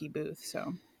our cookie booth.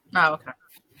 So. Oh, okay.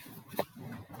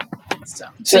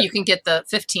 So you can get the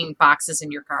 15 boxes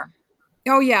in your car.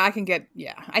 Oh, yeah, I can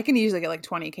easily get like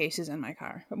 20 cases in my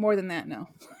car. But more than that, no.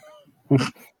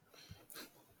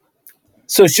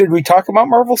 So should we talk about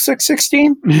Marvel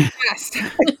 616? Yes.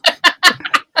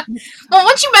 Well,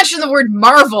 once you mention the word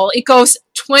Marvel, it goes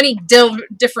 20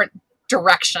 different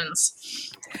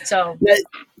directions. So,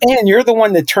 and you're the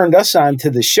one that turned us on to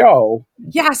the show.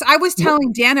 Yes, I was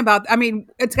telling Dan about. I mean,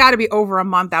 it's got to be over a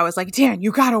month. I was like, Dan,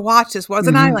 you got to watch this,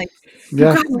 wasn't I? Like, you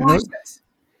got to watch this.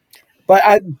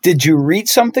 But did you read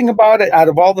something about it? Out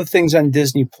of all the things on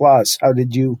Disney Plus, how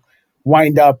did you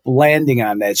wind up landing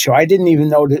on that show? I didn't even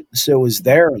notice it was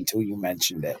there until you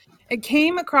mentioned it. It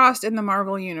came across in the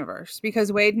Marvel universe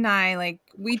because Wade and I,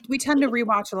 we tend to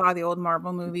rewatch a lot of the old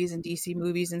Marvel movies and DC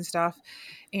movies and stuff.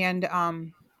 And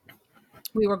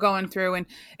we were going through and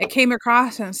it came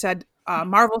across and said,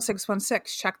 Marvel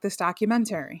 616, check this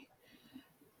documentary.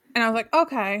 And I was like,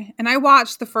 okay. And I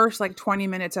watched the first 20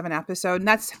 minutes of an episode. And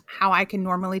that's how I can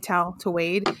normally tell to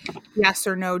Wade, yes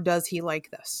or no, does he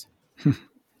like this?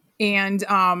 And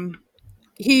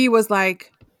he was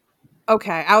like,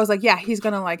 okay. I was like, yeah, he's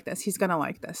going to like this. He's going to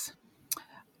like this.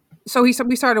 So we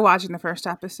started watching the first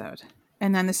episode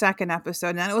and then the second episode.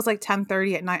 And then it was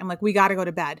 10:30 at night. I'm like, we got to go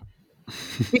to bed.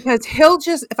 Because he'll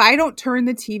just, if I don't turn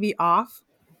the TV off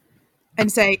and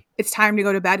say, it's time to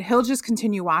go to bed, he'll just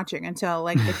continue watching until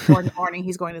 4 in the morning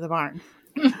he's going to the barn.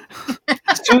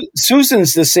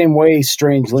 Susan's the same way,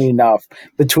 strangely enough,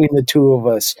 between the two of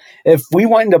us. If we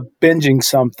wind up binging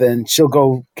something, she'll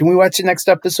go, can we watch the next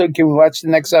episode? Can we watch the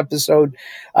next episode?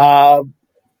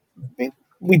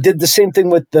 We did the same thing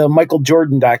with the Michael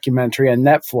Jordan documentary on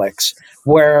Netflix,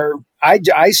 where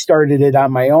I started it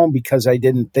on my own because I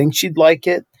didn't think she'd like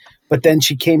it. But then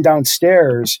she came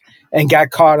downstairs and got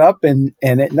caught up and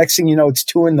next thing you know, it's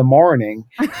 2 a.m.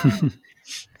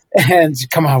 And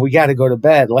come on, we got to go to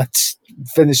bed. Let's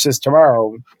finish this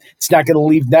tomorrow. It's not going to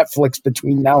leave Netflix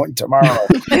between now and tomorrow.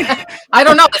 I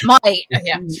don't know. It might.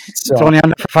 Yeah. So, it's only on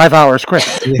there for 5 hours. Quick.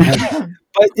 Yeah.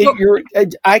 But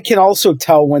I can also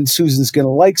tell when Susan's going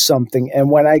to like something.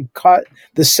 And when I caught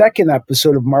the second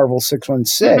episode of Marvel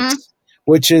 616,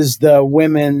 which is the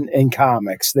women in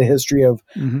comics, the history of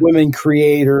women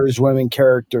creators, women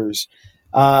characters,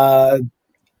 that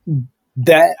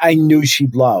I knew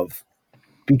she'd love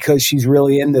because she's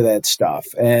really into that stuff.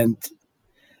 And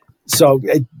so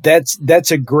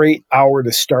that's a great hour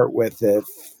to start with.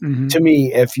 To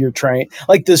me, if you're trying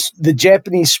the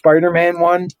Japanese Spider-Man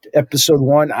one, episode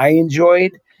 1, I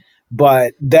enjoyed,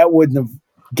 but that wouldn't have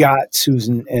got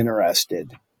Susan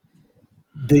interested.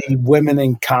 The women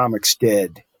in comics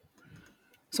did.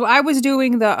 So I was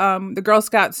doing the Girl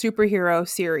Scout superhero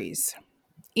series,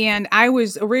 and I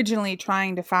was originally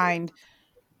trying to find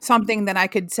something that I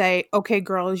could say, okay,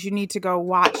 girls, you need to go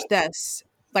watch this,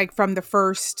 like from the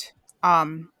first,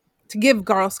 to give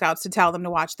Girl Scouts to tell them to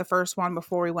watch the first one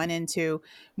before we went into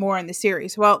more in the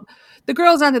series. Well, the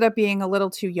girls ended up being a little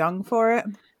too young for it,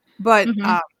 but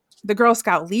the Girl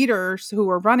Scout leaders who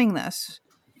were running this,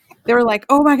 they were like,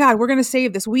 oh my God, we're going to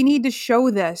save this. We need to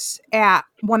show this at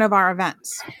one of our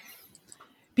events.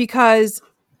 Because,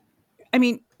 I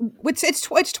mean, it's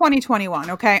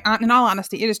 2021, okay? In all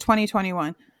honesty, it is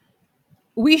 2021.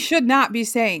 We should not be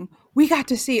saying, we got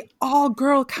to see all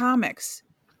girl comics.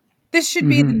 This should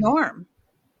be the norm,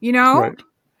 you know? Right.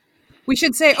 We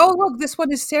should say, oh, look, this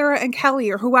one is Sarah and Kelly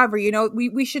or whoever, you know?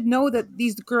 We should know that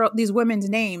these women's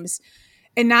names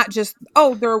and not just,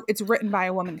 it's written by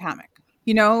a woman comic,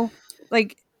 you know?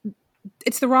 Like,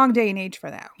 it's the wrong day and age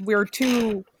for that. We're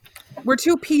too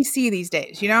PC these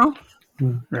days, you know?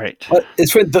 Right.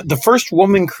 It's the first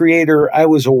woman creator I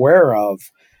was aware of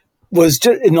was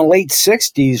just in the late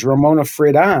 60s, Ramona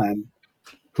Fradon,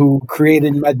 who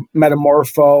created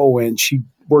Metamorpho, and she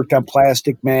worked on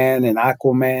Plastic Man and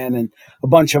Aquaman and a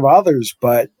bunch of others.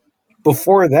 But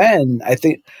before then, I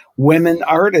think women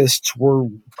artists were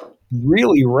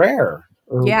really rare.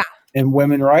 And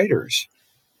women writers.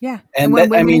 Yeah. And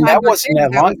that wasn't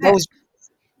that long.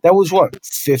 That was what,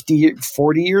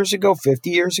 40 years ago, 50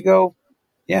 years ago?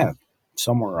 Yeah,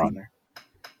 somewhere around there.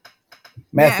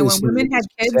 When women had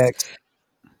kids,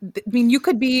 I mean, you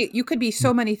could be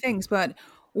so many things, but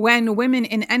when women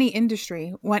in any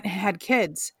industry had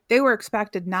kids, they were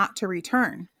expected not to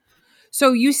return.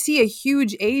 So you see a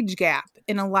huge age gap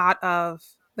in a lot of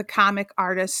the comic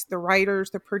artists, the writers,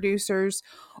 the producers,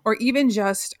 or even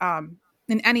just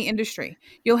in any industry.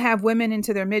 You'll have women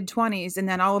into their mid-20s, and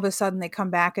then all of a sudden they come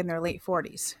back in their late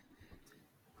 40s.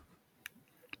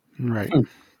 Right.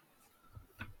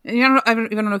 And I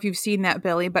don't know if you've seen that,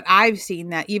 Billy, but I've seen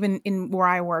that even in where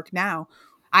I work now.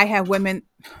 I have women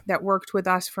that worked with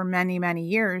us for many, many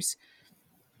years,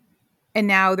 and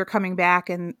now they're coming back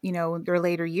in, you know, their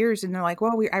later years, and they're like,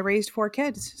 "Well, I raised 4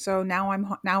 kids, so now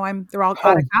they're all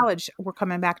out of college. We're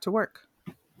coming back to work."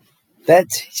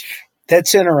 That's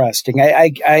interesting.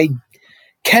 I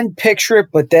can picture it,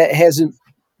 but that hasn't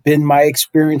been my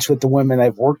experience with the women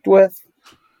I've worked with.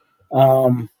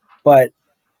 But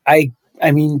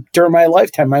I mean, during my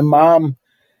lifetime, my mom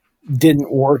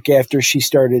didn't work after she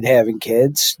started having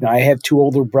kids. Now, I have 2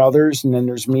 older brothers, and then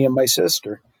there's me and my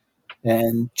sister.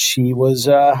 And she was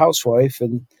a housewife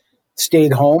and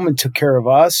stayed home and took care of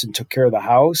us and took care of the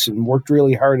house and worked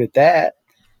really hard at that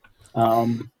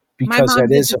because that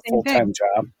is a full-time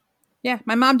job. Yeah,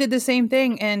 my mom did the same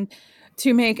thing. And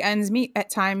to make ends meet, at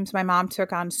times my mom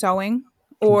took on sewing,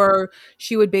 or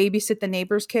she would babysit the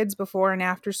neighbors' kids before and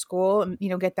after school and, you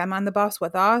know, get them on the bus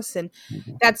with us. And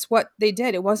that's what they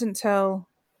did. It wasn't until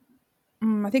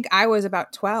I think I was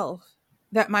about 12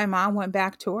 that my mom went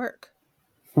back to work.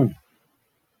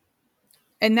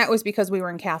 And that was because we were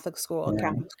in Catholic school, and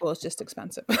Catholic school is just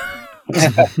expensive.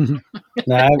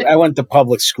 No, I went to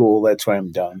public school. That's why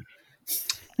I'm done.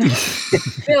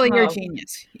 Billy, you're a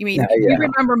genius. You mean you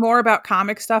remember more about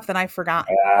comic stuff than I forgot.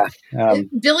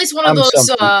 Billy's one of those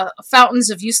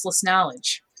fountains of useless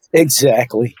knowledge.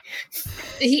 Exactly.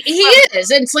 He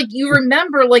is, and it's like you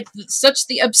remember like such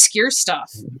the obscure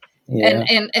stuff,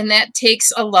 and that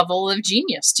takes a level of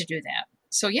genius to do that.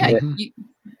 So you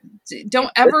don't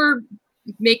ever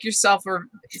make yourself or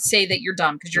say that you're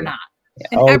dumb, because you're not.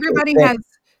 And everybody has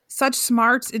such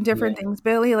smarts in different things,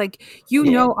 Billy. Like, you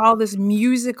know all this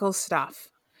musical stuff.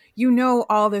 You know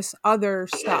all this other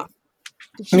stuff.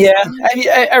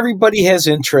 Everybody has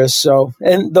interests, so,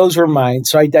 and those were mine.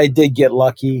 So I did get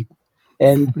lucky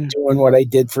and doing what I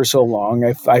did for so long.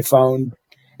 I found,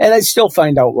 and I still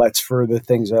find outlets for the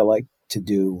things I like to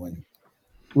do and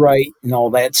write and all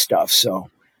that stuff. So,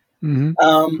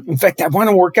 in fact, I want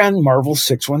to work on Marvel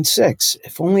 616.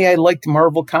 If only I liked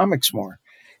Marvel comics more,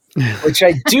 which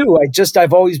I do.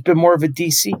 I've always been more of a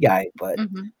DC guy, but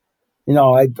you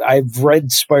know, I've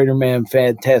read Spider-Man,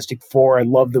 Fantastic Four. I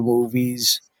love the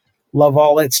movies, love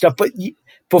all that stuff. But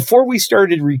before we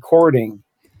started recording,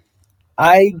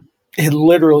 I had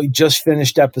literally just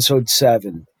finished episode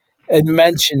 7 and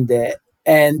mentioned it.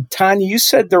 And Tanya, you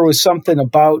said there was something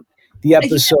about the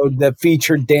episode that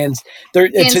featured Dan.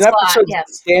 It's an episode of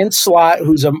Dan Slott,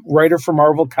 who's a writer for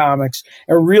Marvel Comics,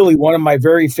 and really one of my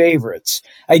very favorites.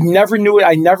 I never knew it.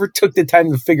 I never took the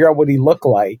time to figure out what he looked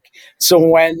like. So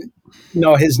when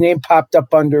his name popped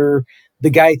up under the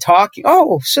guy talking,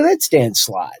 so that's Dan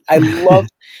Slott. I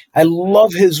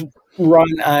love his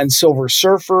run on Silver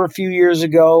Surfer a few years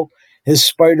ago. His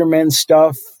Spider-Man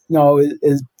stuff,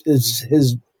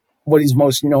 his what he's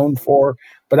most known for,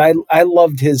 but I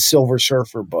loved his Silver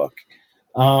Surfer book.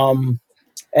 And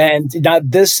now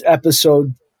this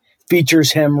episode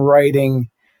features him writing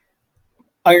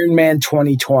Iron Man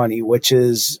 2020, which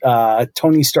is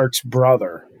Tony Stark's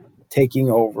brother taking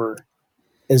over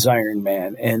as Iron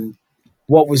Man and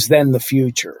what was then the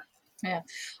future. Yeah.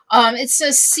 It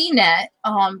says CNET,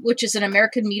 which is an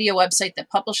American media website that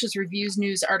publishes reviews,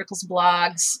 news, articles,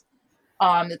 blogs.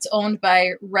 It's owned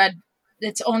by Red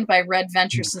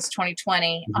Ventures since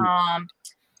 2020.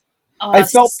 I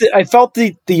felt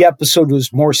the episode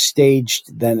was more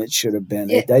staged than it should have been.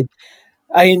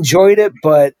 I enjoyed it,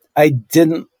 but I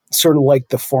didn't sort of like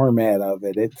the format of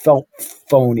it. It felt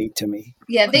phony to me.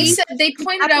 Yeah, they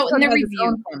pointed out in their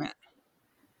review.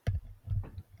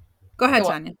 Go ahead,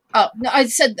 Tanya. Oh, no, I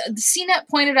said the CNET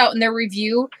pointed out in their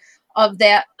review of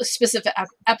that specific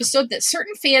episode that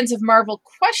certain fans of Marvel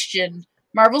questioned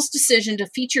Marvel's decision to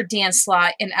feature Dan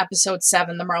Slott in episode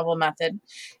 7, The Marvel Method,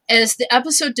 as the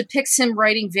episode depicts him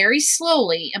writing very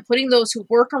slowly and putting those who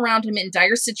work around him in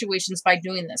dire situations by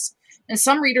doing this. And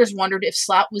some readers wondered if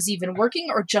Slott was even working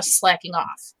or just slacking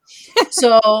off.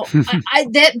 So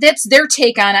that's their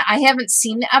take on it. I haven't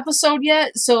seen the episode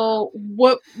yet. So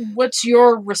what's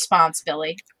your response,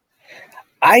 Billy?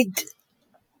 I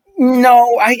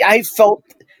felt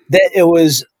that it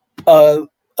was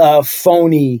a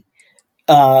phony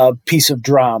piece of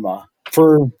drama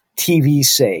for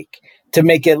TV's sake to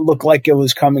make it look like it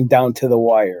was coming down to the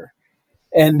wire,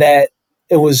 and that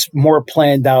it was more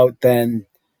planned out than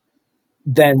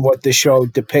what the show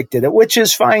depicted it, which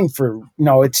is fine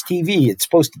it's TV. It's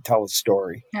supposed to tell a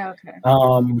story. Okay.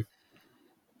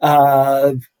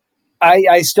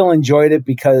 I still enjoyed it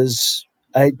because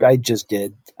I just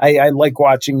did. I like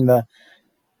watching the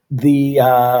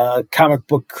comic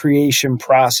book creation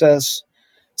process.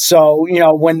 So,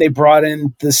 when they brought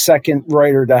in the second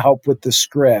writer to help with the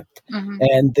script,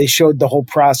 and they showed the whole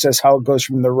process, how it goes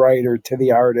from the writer to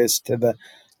the artist to the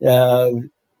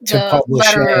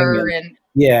publishing.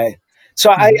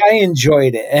 So I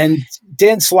enjoyed it. And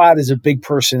Dan Slott is a big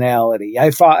personality.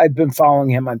 I've been following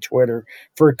him on Twitter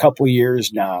for a couple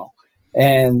years now.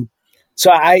 And so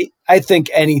I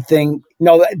think anything,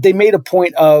 they made a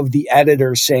point of the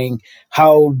editor saying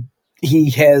how he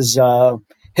has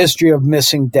history of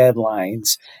missing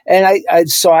deadlines. And I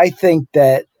think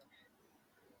that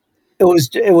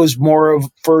it was more of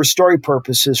for story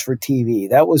purposes for TV.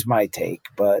 That was my take,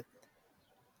 but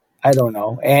I don't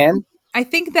know. And I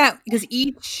think that because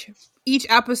each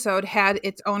episode had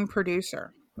its own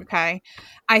producer. Okay.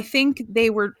 I think they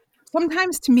were,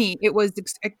 sometimes to me, it was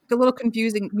a little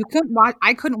confusing.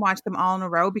 I couldn't watch them all in a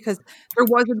row because there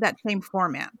wasn't that same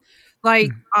format.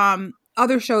 Like,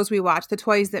 other shows we watched, The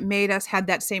Toys That Made Us, had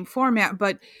that same format,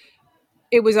 but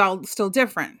it was all still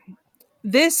different.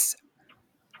 This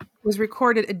was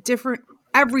recorded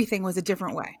everything was a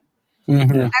different way.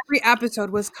 Mm-hmm. Every episode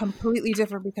was completely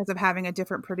different because of having a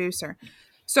different producer.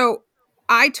 So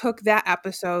I took that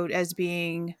episode as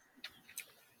being,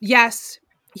 yes,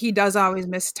 he does always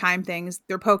mistime things.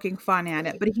 They're poking fun at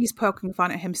it, but he's poking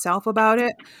fun at himself about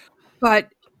it. But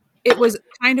it was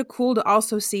kind of cool to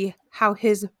also see how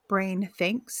his brain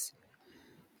thinks.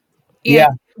 And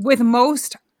with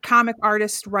most comic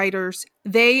artists, writers,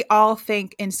 they all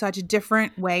think in such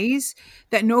different ways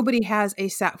that nobody has a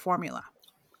set formula.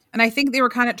 And I think they were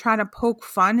kind of trying to poke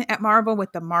fun at Marvel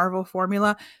with the Marvel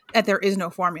formula, that there is no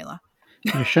formula.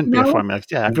 There shouldn't be a formula.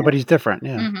 Yeah, everybody's different.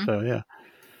 Yeah. Mm-hmm. So, yeah.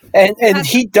 And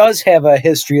he does have a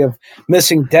history of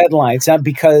missing deadlines, not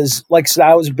because, like I said,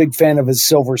 I was a big fan of his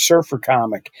Silver Surfer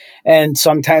comic, and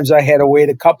sometimes I had to wait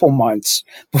a couple months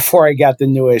before I got the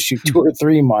new issue, 2 or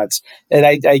 3 months, and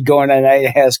I go in and I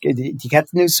ask, "Do you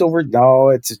got the new Silver?" No,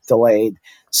 it's delayed.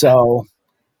 So,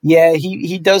 yeah,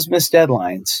 he does miss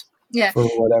deadlines. Yeah, for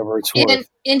whatever it's worth.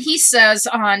 And he says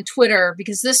on Twitter,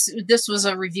 because this was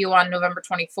a review on November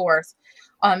 24th.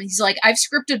 He's like, I've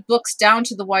scripted books down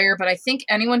to the wire, but I think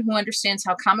anyone who understands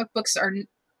how comic books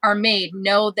are made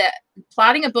know that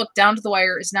plotting a book down to the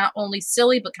wire is not only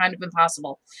silly, but kind of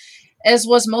impossible, as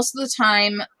was most of the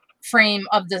time frame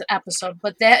of the episode.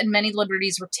 But that and many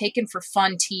liberties were taken for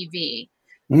fun TV.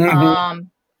 Mm-hmm.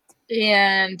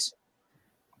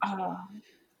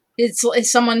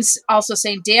 It's someone's also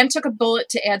saying, Dan took a bullet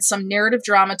to add some narrative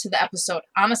drama to the episode.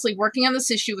 Honestly, working on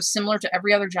this issue was similar to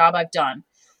every other job I've done.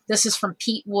 This is from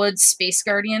Pete Woods, Space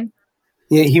Guardian.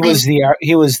 Yeah, he was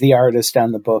the artist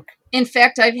on the book. In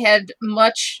fact, I've had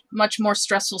much, much more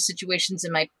stressful situations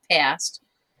in my past.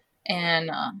 And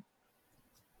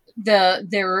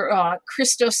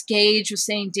Christos Gage was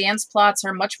saying Dan's plots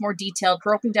are much more detailed,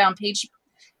 broken down page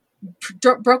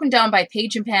broken down by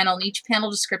page and panel. In each panel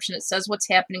description, it says what's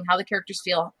happening, how the characters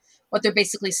feel, what they're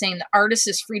basically saying. The artist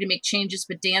is free to make changes,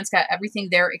 but Dan's got everything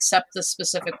there except the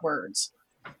specific words.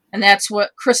 And that's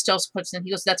what Christos puts in.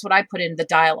 He goes, that's what I put in the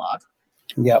dialogue.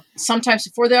 Yep. Sometimes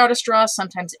before the artist draws,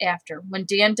 sometimes after. When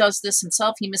Dan does this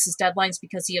himself, he misses deadlines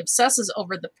because he obsesses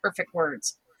over the perfect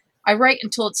words. I write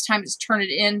until it's time to turn it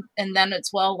in, and then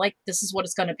it's, well, like, this is what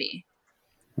it's going to be.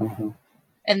 Mm-hmm.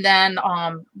 And then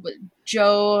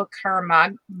Joe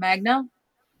Caramagna,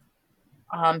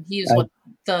 he is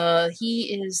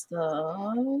I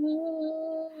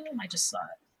just saw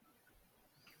it.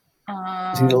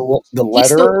 Is he the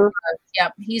letterer?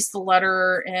 Yep, he's the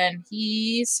letterer, and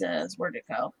he says, where'd it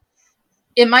go?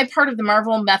 In my part of the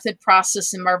Marvel method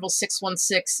process in Marvel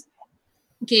 616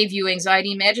 gave you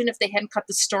anxiety. Imagine if they hadn't cut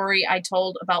the story I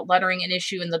told about lettering an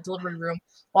issue in the delivery room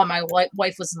while my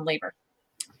wife was in labor.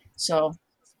 So...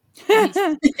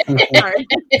 I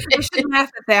shouldn't laugh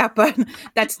at that, but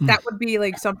that would be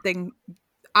like something.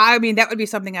 I mean, that would be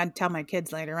something I'd tell my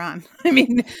kids later on. I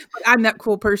mean, I'm that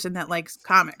cool person that likes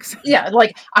comics. Yeah,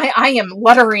 like I am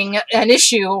lettering an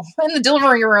issue in the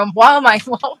delivery room while my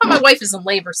wife is in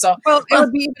labor. So, well, it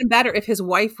would be even better if his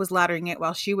wife was lettering it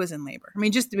while she was in labor. I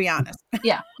mean, just to be honest.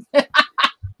 Yeah.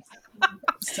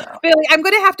 So. Billy, I'm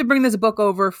going to have to bring this book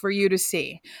over for you to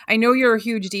see. I know you're a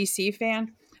huge DC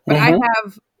fan, but I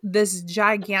have this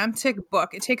gigantic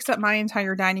book. It takes up my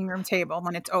entire dining room table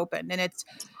when it's open, and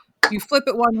you flip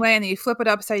it one way and then you flip it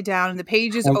upside down, and the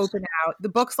pages open out. The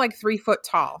book's like 3 foot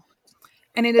tall,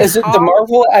 and is it the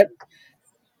Marvel?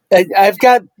 I've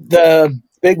got the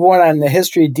big one on the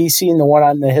history of DC and the one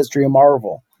on the history of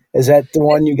Marvel. Is that the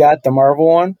one you got, the Marvel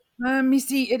one? Let me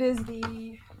see. It is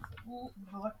the.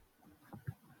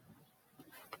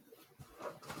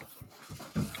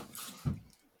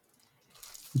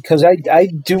 Because I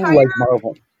do like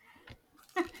Marvel.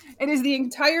 It is the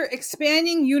entire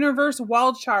expanding universe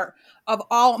wall chart of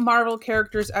all Marvel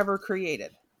characters ever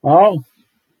created. Oh,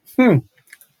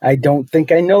 I don't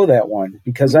think I know that one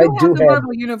because I do have the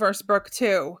Marvel Universe book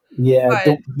too. Yeah,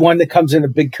 the one that comes in a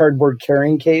big cardboard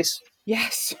carrying case.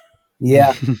 Yes.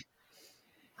 Yeah.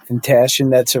 Fantastic.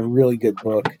 That's a really good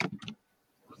book.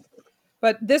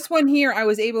 But this one here, I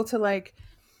was able to like.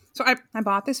 So I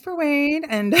bought this for Wade,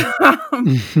 and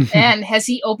and has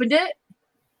he opened it?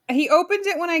 He opened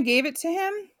it when I gave it to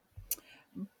him,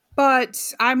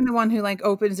 but I'm the one who like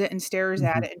opens it and stares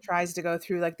at it and tries to go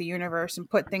through like the universe and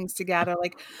put things together.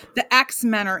 Like the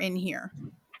X-Men are in here,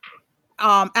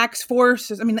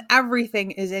 X-Forces. I mean,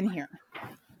 everything is in here,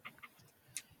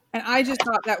 and I just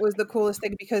thought that was the coolest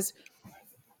thing because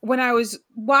when I was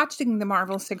watching the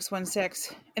Marvel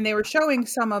 616 and they were showing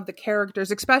some of the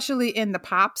characters, especially in the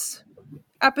Pops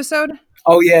episode.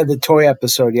 Oh yeah, the toy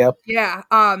episode. Yep. Yeah.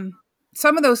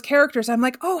 Some of those characters, I'm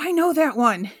like, oh, I know that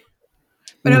one.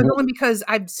 But it was only because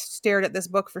I've stared at this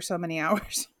book for so many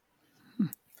hours.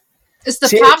 Is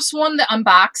the Pops one the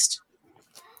unboxed?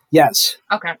 Yes.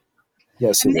 Okay.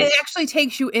 Yes, it actually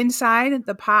takes you inside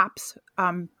the Pops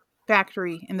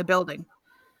factory in the building.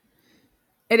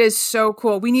 It is so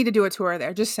cool. We need to do a tour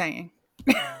there. Just saying.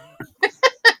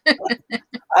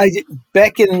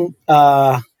 Back in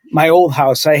my old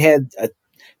house, I had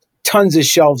tons of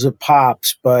shelves of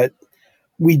Pops, but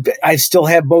I still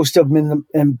have most of them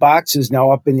in boxes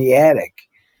now up in the attic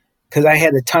because I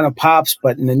had a ton of Pops.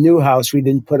 But in the new house, we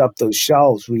didn't put up those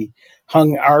shelves. We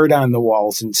hung art on the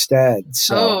walls instead.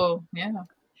 So. Oh, yeah.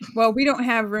 Well, we don't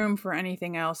have room for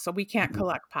anything else, so we can't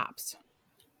collect Pops.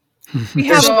 We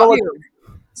have a few.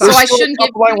 So I shouldn't get.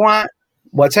 I want.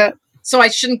 What's that? So I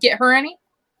shouldn't get her any.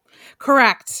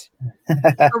 Correct.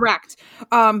 Correct.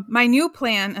 My new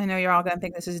plan. I know you're all gonna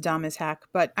think this is dumb as heck,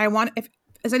 but I want.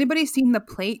 Has anybody seen the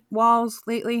plate walls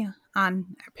lately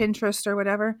on Pinterest or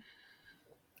whatever?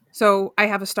 So I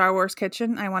have a Star Wars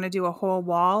kitchen. I want to do a whole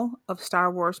wall of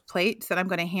Star Wars plates that I'm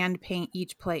going to hand paint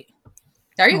each plate.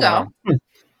 There you go.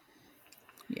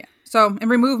 Yeah. So and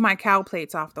remove my cow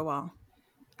plates off the wall.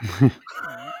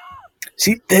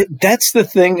 See, that's the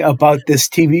thing about this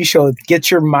TV show. It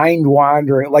gets your mind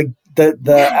wandering. Like the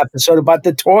episode about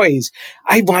the toys.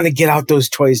 I want to get out those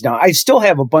toys now. I still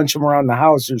have a bunch of them around the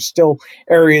house. There's still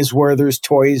areas where there's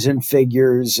toys and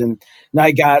figures. And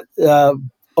I got a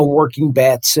working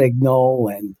bat signal.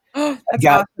 And I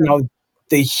got, awesome.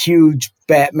 The huge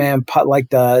Batman pop, like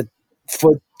the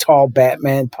foot tall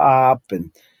Batman pop.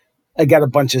 And I got a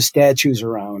bunch of statues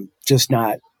around, just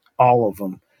not all of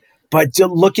them. But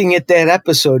looking at that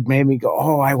episode made me go,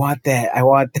 oh, I want that. I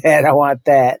want that. I want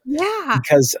that. Yeah.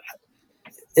 Because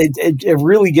it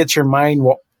really gets your mind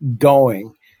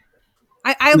going.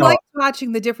 I like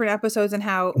watching the different episodes and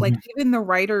how, like, even the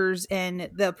writers and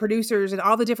the producers and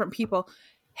all the different people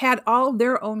had all of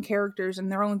their own characters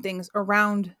and their own things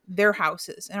around their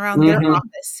houses and around their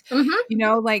office. You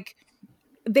know, like,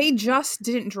 they just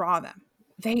didn't draw them.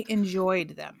 They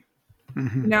enjoyed them.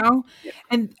 You know?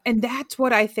 And that's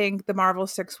what I think the Marvel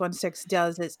 616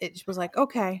 does, is it was like,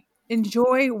 okay,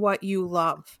 enjoy what you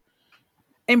love.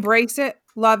 Embrace it,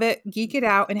 love it, geek it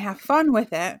out, and have fun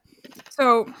with it.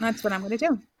 So that's what I'm going to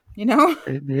do, you know?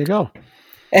 There you go.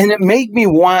 And it made me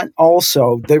want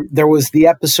also, there was the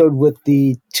episode with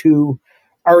the two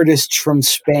artists from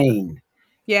Spain.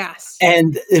 Yes.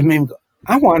 And I mean,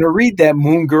 I want to read that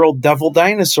Moon Girl Devil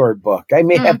Dinosaur book. I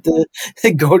may have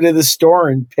to go to the store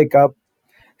and pick up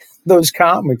those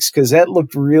comics because that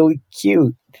looked really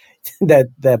cute,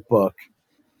 that book.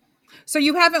 So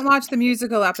you haven't watched the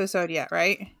musical episode yet,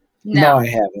 right? No, I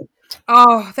haven't.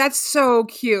 Oh, that's so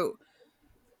cute.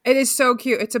 It is so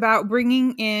cute. It's about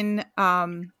bringing in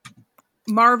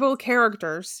Marvel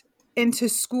characters into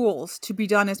schools to be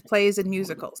done as plays and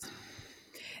musicals.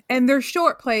 And they're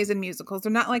short plays and musicals.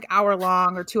 They're not like hour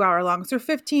long or 2 hour long. They're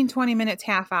 15, 20 minutes,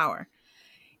 half hour.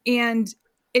 And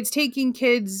it's taking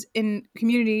kids in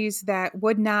communities that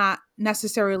would not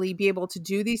necessarily be able to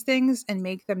do these things and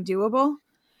make them doable.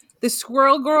 The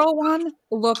Squirrel Girl one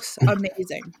looks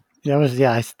amazing. That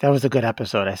was a good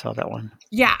episode. I saw that one.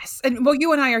 Yes. And well,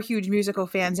 you and I are huge musical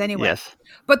fans anyway. Yes.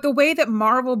 But the way that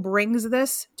Marvel brings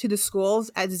this to the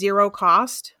schools at zero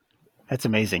cost. That's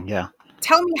amazing. Yeah.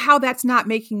 Tell me how that's not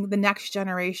making the next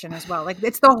generation as well. Like,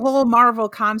 it's the whole Marvel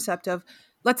concept of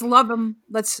let's love them.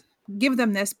 Let's give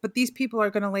them this. But these people are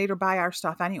going to later buy our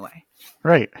stuff anyway.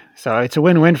 Right. So it's a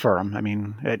win-win for them. I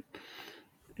mean,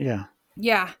 yeah.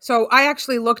 Yeah. So I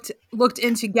actually looked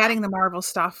into getting the Marvel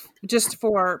stuff just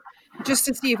to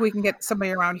see if we can get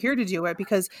somebody around here to do it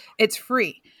because it's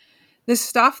free. The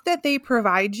stuff that they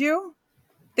provide you,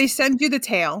 they send you the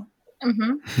tail.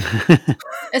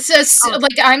 It says,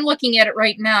 like, I'm looking at it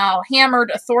right now.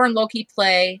 Hammered, a Thor and Loki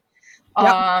play.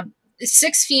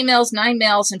 6 females, 9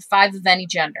 males, and 5 of any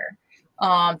gender.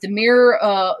 The Mirror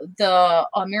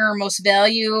Most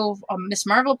Value Miss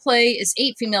Marvel play is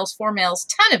 8 females, 4 males,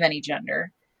 10 of any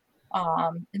gender.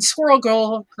 And Squirrel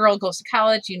Girl Goes to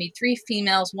College. You need 3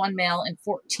 females, 1 male, and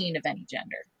 14 of any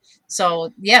gender.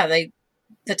 So yeah,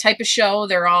 the type of show,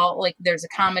 they're all like, there's a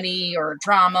comedy or a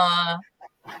drama.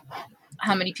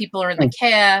 How many people are in the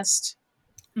cast?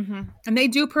 And they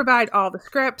do provide all the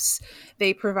scripts.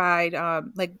 They provide,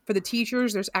 like, for the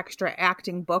teachers, there's extra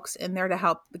acting books in there to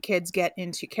help the kids get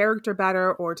into character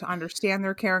better or to understand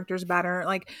their characters better.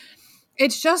 Like,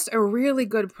 it's just a really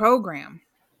good program.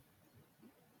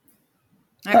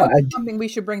 It's something we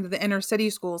should bring to the inner city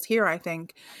schools here, I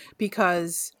think,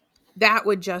 because that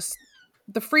would just,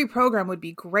 the free program would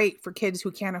be great for kids who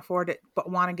can't afford it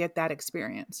but want to get that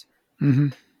experience.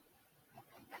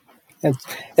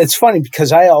 It's funny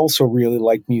because I also really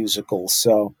like musicals.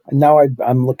 So now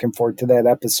I'm looking forward to that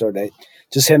episode. I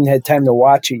just haven't had time to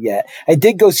watch it yet. I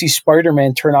did go see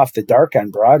Spider-Man Turn Off the Dark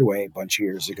on Broadway a bunch of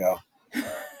years ago.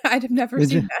 I'd have never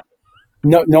seen that.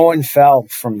 No one fell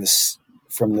from the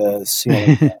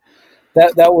ceiling.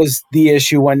 that was the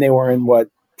issue when they were in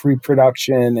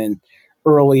pre-production and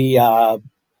early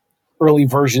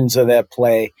versions of that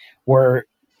play, where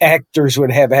actors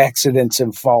would have accidents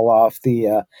and fall off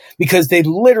because they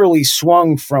literally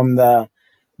swung from the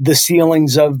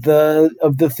ceilings of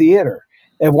the theater.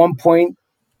 At one point,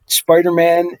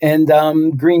 Spider-Man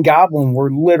and Green Goblin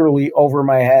were literally over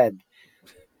my head.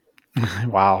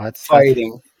 Wow, that's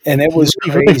fighting, and it was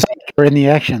crazy. You're in the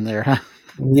action there, huh?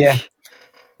 Yeah,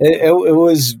 it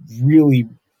was really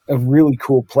a really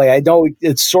cool play. I know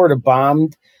it's sort of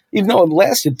bombed, even though it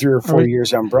lasted 3 or 4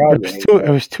 years on Broadway. It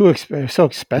was so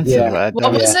expensive. Yeah.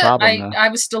 What was it? I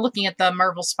was still looking at the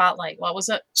Marvel Spotlight. What was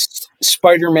it?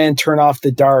 Spider-Man Turn Off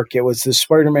the Dark. It was the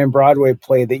Spider-Man Broadway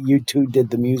play that U2 did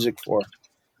the music for.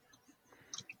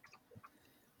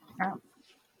 Oh.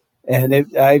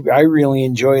 And I really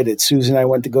enjoyed it. Susan and I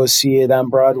went to go see it on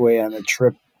Broadway on a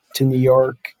trip to New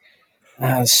York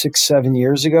 6-7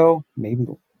 years ago, maybe.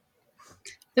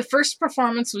 The first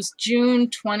performance was June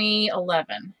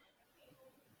 2011.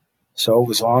 So it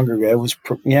was longer ago. It was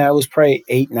probably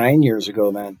 8-9 years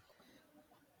ago then.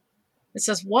 It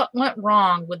says, what went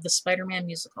wrong with the Spider-Man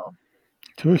musical?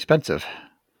 Too expensive.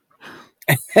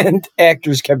 And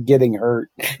actors kept getting hurt.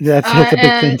 That's a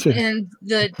big thing too. And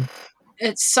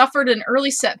it suffered an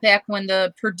early setback when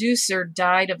the producer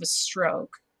died of a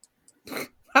stroke.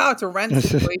 Oh, it's a rent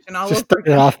situation all over.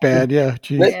 Started off bad, yeah.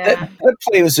 That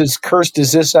play was as cursed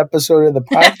as this episode of the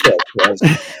podcast was.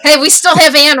 Hey, we still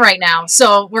have Anne right now,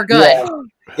 so we're good.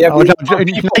 Yeah, no,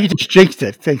 you just jinxed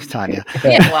it. Thanks, Tanya.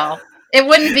 Yeah, well, it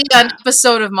wouldn't be an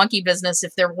episode of Monkey Business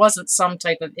if there wasn't some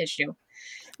type of issue.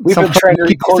 We've been trying to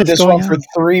record this one for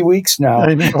 3 weeks now.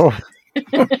 I know.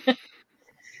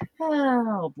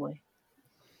 Oh boy.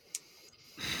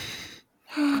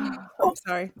 I'm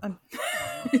sorry.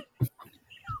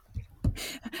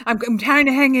 I'm trying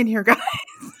to hang in here, guys.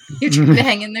 You're trying to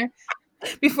hang in there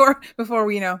before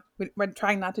we, we're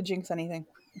trying not to jinx anything.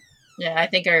 Yeah, I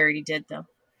think I already did though.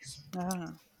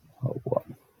 Oh, wow.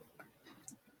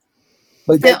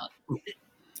 But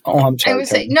I'm sorry.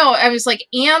 I was like,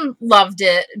 Anne loved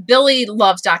it. Billy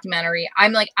loves documentary.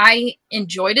 I'm like, I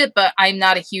enjoyed it, but I'm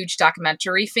not a huge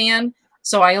documentary fan.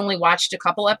 So I only watched a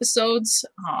couple episodes.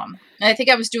 And I think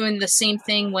I was doing the same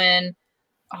thing when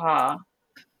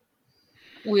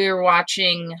we were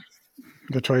watching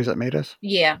The Toys That Made Us.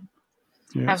 Yeah.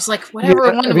 I was like,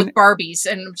 whatever one with Barbies,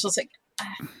 and I'm just like,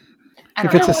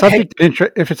 if it's a subject,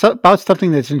 if it's about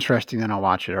something that's interesting, then I'll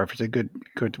watch it. Or if it's a good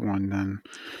one, then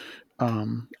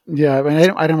yeah. I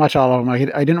mean, I didn't watch all of them.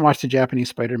 I didn't watch the Japanese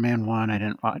Spider-Man one. I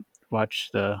didn't watch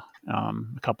the a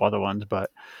couple other ones, but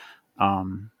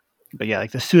yeah,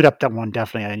 like the Suit Up that one,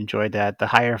 definitely I enjoyed that. The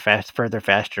Higher, Further,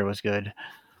 Faster was good.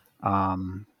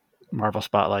 Marvel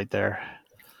Spotlight there.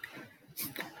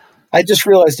 I just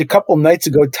realized a couple nights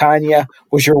ago, Tanya,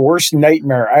 was your worst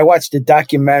nightmare. I watched a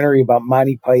documentary about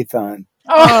Monty Python.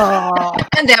 Oh,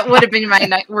 and that would have been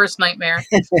my worst nightmare.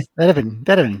 That'd have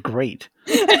been great.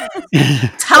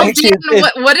 Tell Dan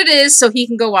what it is so he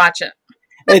can go watch it.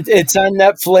 It's on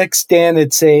Netflix, Dan.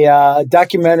 It's a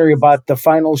documentary about the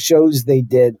final shows they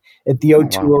did at the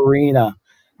O2 Arena.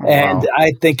 And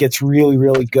I think it's really,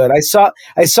 really good. I saw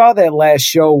that last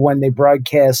show when they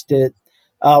broadcast it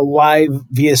live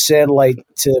via satellite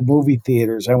to movie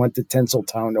theaters. I went to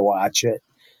Tinseltown to watch it.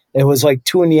 It was like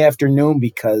 2 PM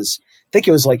because I think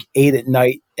it was like 8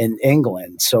 PM in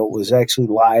England. So it was actually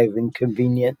live and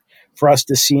convenient for us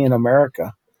to see in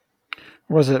America.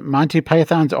 Was it Monty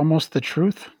Python's Almost the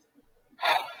Truth?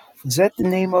 Is that the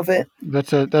name of it?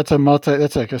 That's like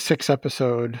a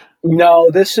 6-episode. No,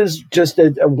 this is just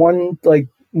a one like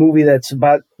movie that's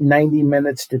about 90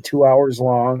 minutes to 2 hours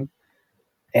long.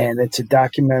 And it's a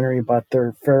documentary about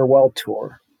their farewell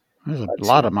tour. There's a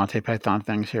lot of Monty Python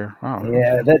things here. Wow.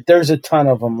 Yeah, there's a ton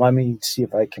of them. Let me see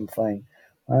if I can find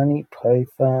Monty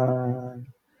Python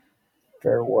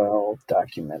farewell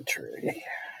documentary.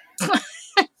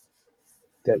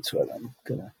 That's what I'm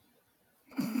gonna.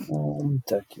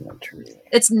 Documentary.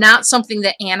 It's not something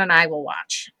that Anne and I will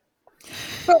watch.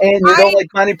 And you don't like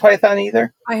Monty Python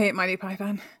either? I hate Monty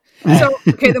Python. So,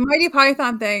 okay, the Mighty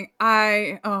Python thing,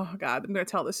 oh God, I'm going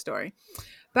to tell this story.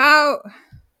 About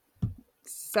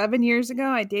 7 years ago,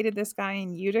 I dated this guy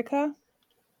in Utica.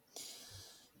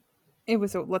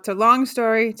 It's a long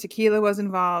story. Tequila was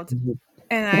involved.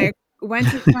 And I went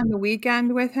to spend the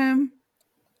weekend with him.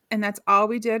 And that's all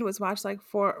we did was watch like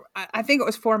 4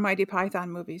 Mighty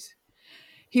Python movies.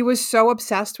 He was so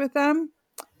obsessed with them.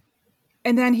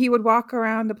 And then he would walk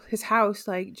around his house,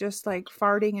 just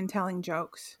farting and telling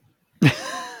jokes.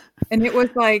 And it was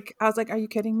like, I was like, are you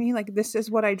kidding me? Like, this is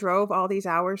what I drove all these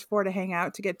hours for, to hang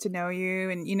out, to get to know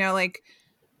you. And,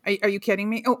 are you kidding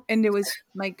me? Oh, and it was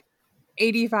like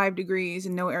 85 degrees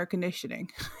and no air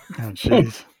conditioning. Oh,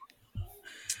 jeez.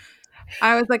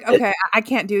 I was like, okay, I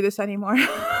can't do this anymore.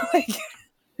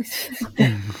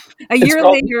 A year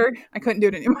later, I couldn't do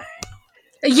it anymore.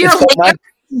 A year later?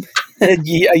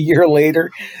 A year later,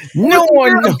 no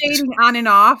one knows. Dating on and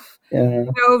off. Yeah.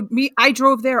 I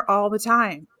drove there all the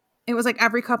time. It was like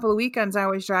every couple of weekends I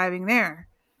was driving there.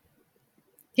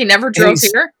 He never drove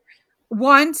here?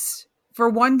 Once for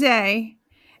one day,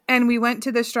 and we went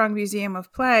to the Strong Museum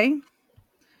of Play,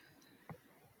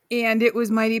 and it was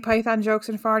Mighty Python jokes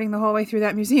and farting the whole way through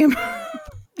that museum.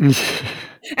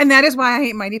 And that is why I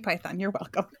hate Mighty Python. You're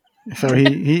welcome. So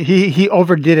he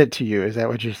overdid it to you. Is that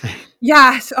what you're saying?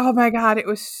 Yes. Oh my God. It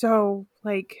was so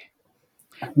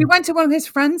we went to one of his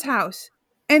friends' house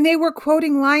and they were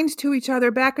quoting lines to each other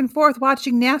back and forth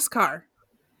watching NASCAR.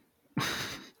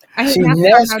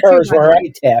 NASCAR is where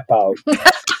I tap out.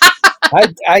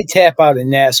 I tap out in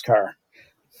NASCAR.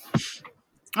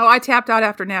 Oh, I tapped out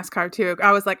after NASCAR too.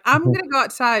 I was like, I'm going to go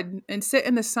outside and sit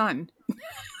in the sun.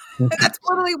 And that's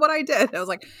totally what I did. I was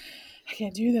like, I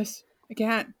can't do this. I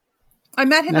can't. I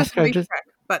met him at the racetrack,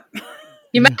 but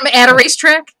you met him at a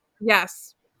racetrack?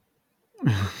 Yes.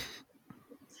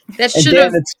 That should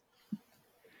have.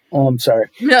 Oh, I'm sorry.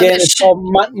 No, Dan, it's called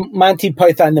Monty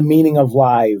Python: The Meaning of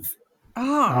Live.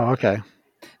 Oh, okay.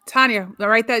 Tanya,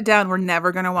 write that down. We're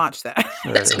never going to watch that.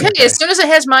 That's okay. As soon as it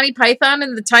has Monty Python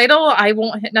in the title, I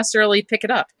won't necessarily pick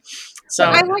it up. So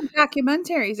I like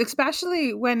documentaries,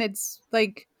 especially when it's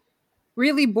like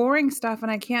really boring stuff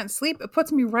and I can't sleep. It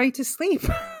puts me right to sleep.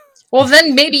 Well,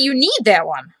 then maybe you need that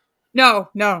one. No.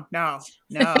 No?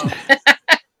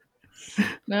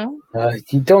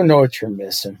 You don't know what you're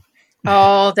missing.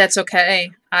 Oh, that's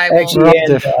okay. Actually, we're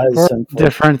all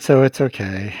different, so it's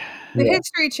okay. The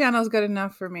History Channel is good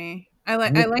enough for me. I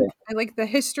like the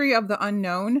history of the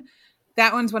unknown.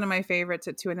 That one's one of my favorites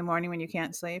at 2 a.m. when you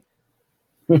can't sleep.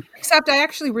 Except I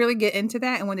actually really get into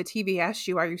that, and when the TV asks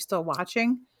you, "Are you still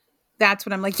watching?" That's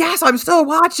when I'm like, "Yes, I'm still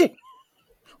watching."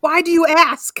 Why do you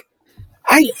ask?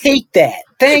 I hate that.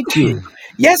 Thank you.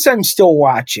 Yes, I'm still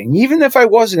watching. Even if I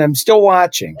wasn't, I'm still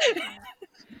watching.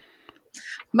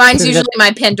 Mine's usually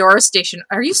my Pandora station.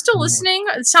 Are you still listening?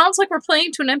 It sounds like we're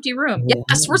playing to an empty room.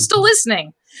 Yes, we're still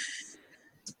listening.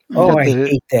 Oh, I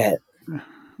hate that.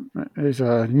 There's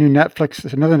a new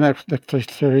Netflix, another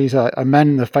Netflix series, Men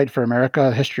in the Fight for America,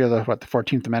 the history of the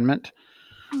 14th Amendment.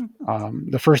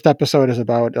 The first episode is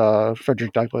about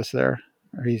Frederick Douglass there.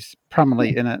 He's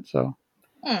prominently in it, so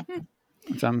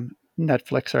it's on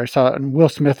Netflix. I saw it, and Will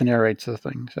Smith narrates the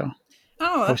thing, so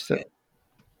that's good.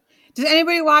 Did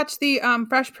anybody watch the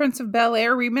Fresh Prince of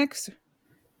Bel-Air remix?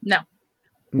 No.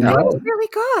 It's really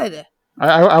good.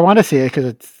 I want to see it because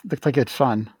it looks like it's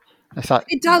fun.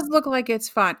 It does look like it's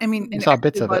fun. I mean, I saw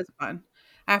bits of it. Fun.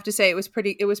 I have to say, it was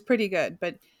pretty good.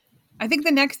 But I think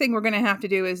the next thing we're going to have to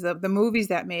do is the movies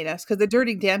that made us, because the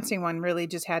Dirty Dancing one really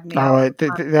just had me.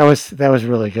 That was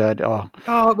really good. It was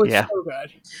so good.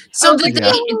 So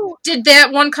did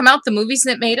that one come out? The movies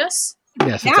that made us?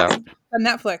 Yes, it's out on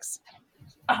Netflix.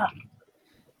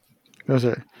 What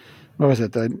was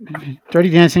it? The Dirty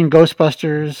Dancing,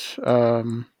 Ghostbusters.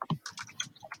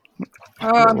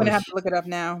 I'm going to have to look it up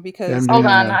now because... Hold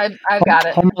on, I've got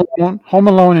it. Home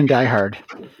Alone and Die Hard.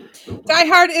 Die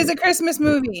Hard is a Christmas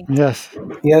movie. Yes.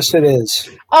 Yes, it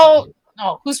is. Oh,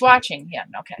 who's watching? Yeah,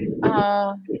 okay.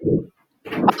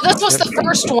 This was the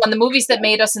first one, the movies that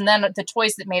made us, and then the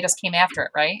toys that made us came after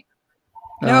it, right?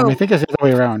 No. I think it's the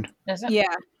other way around. Is it?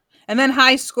 Yeah. And then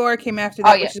High Score came after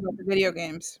that, which is about the video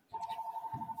games.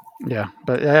 Yeah,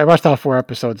 but I watched all 4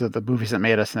 episodes of the movies that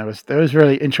made us, and it was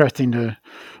really interesting to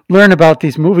learn about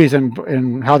these movies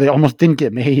and how they almost didn't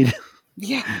get made.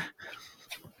 Yeah.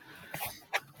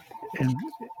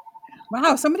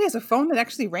 Wow, somebody has a phone that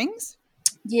actually rings?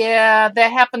 Yeah,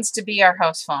 that happens to be our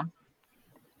house phone.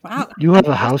 Wow. You have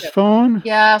a house phone?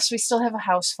 Yes, we still have a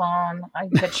house phone. I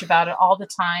bitch about it all the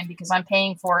time because I'm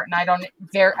paying for it and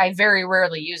I very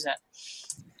rarely use it.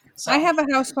 So. I have a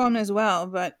house phone as well,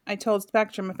 but I told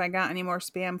Spectrum if I got any more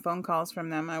spam phone calls from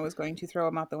them, I was going to throw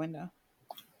them out the window.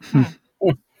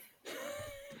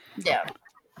 Yeah.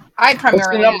 I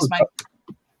primarily use my...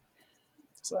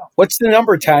 So. What's the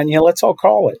number, Tanya? Let's all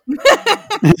call it.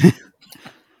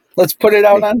 Let's put it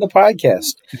out on the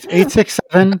podcast. It's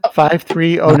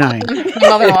 867-5309. My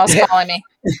mother-in-law's calling me.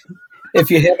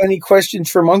 If you have any questions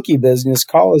for Monkey Business,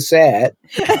 call us at,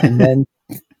 and then...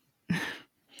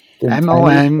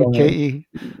 MONKE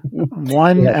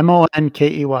 1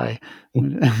 MONKEY.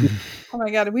 Oh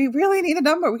my God, we really need a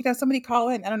number. We could have somebody call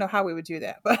in. I don't know how we would do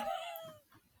that, but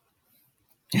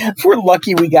we're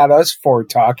lucky we got us 4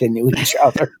 talking to each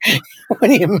other. What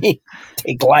do you mean?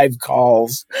 Take live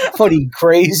calls? What are you,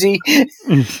 crazy?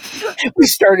 We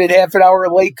started half an hour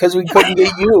late because we couldn't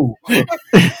get you.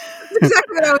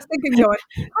 Exactly what I was thinking, going.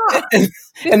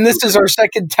 And this is our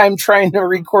second time trying to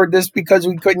record this because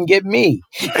we couldn't get me.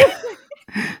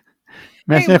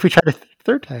 Imagine if we tried a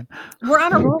third time. We're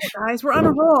on a roll, guys. We're on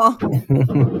a roll.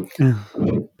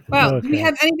 Well, do we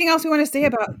have anything else we want to say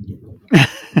about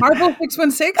Marvel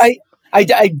 616?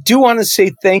 I do want to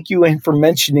say thank you for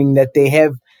mentioning that they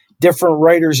have different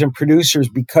writers and producers,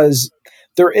 because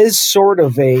there is sort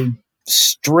of a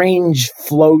strange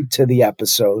flow to the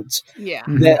episodes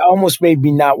that almost made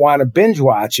me not want to binge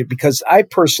watch it, because I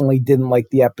personally didn't like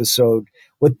the episode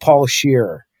with Paul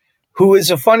Scheer, who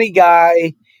is a funny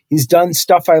guy. He's done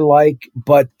stuff I like,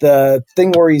 but the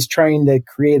thing where he's trying to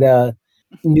create a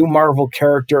new Marvel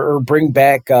character or bring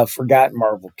back a forgotten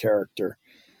Marvel character,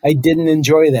 I didn't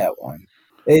enjoy that one.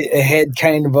 It had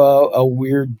kind of a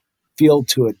weird feel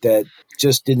to it that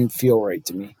just didn't feel right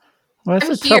to me. Well,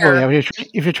 that's the trouble.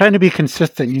 If you're trying to be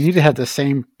consistent, you need to have the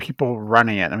same people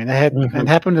running it. I mean, it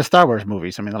happened to Star Wars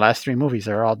movies. I mean, the last 3 movies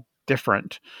are all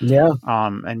different. Yeah.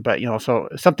 But so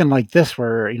something like this,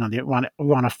 where we want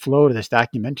to flow to this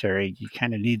documentary, you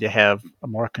kind of need to have a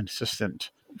more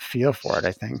consistent feel for it,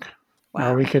 I think.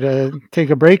 Wow. Or we could take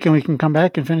a break and we can come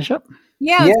back and finish up.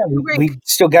 Yeah. We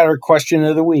still got our question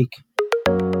of the week.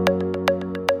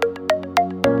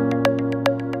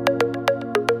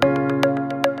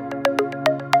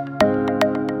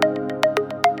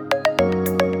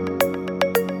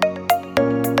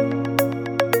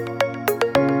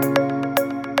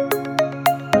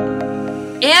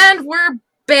 we're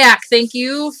back. Thank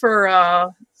you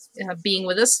for being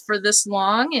with us for this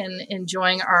long and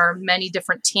enjoying our many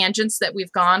different tangents that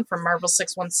we've gone from Marvel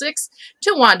 616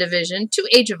 to WandaVision to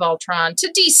Age of Ultron to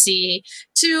DC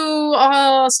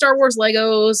to Star Wars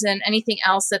Legos and anything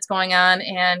else that's going on.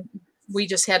 And we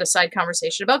just had a side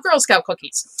conversation about Girl Scout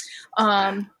cookies.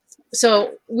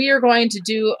 So we are going to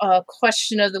do a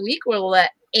question of the week. We'll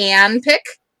let Anne pick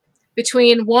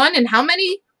between 1 and how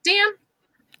many, Dan?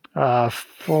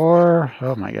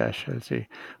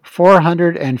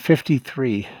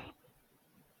 453.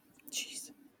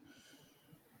 Jeez.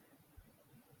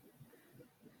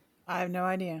 I have no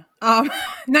idea.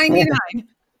 99.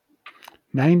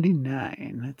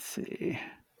 99. Let's see.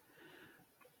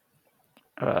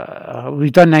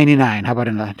 We've done 99. How about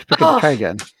try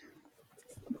again?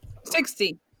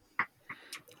 60.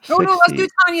 Oh, no, let's do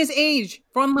Tanya's age.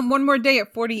 One more day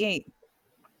at 48.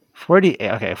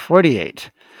 48. Okay,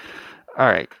 48. All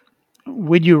right.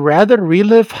 Would you rather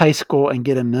relive high school and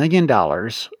get $1 million or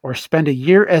spend a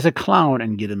year as a clown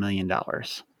and get $1 million? Oh,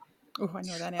 I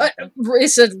know that answer. It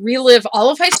said relive all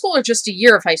of high school or just a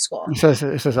year of high school? It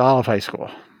says all of high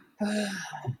school.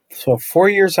 So 4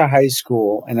 years of high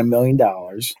school and $1 million,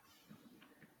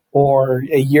 or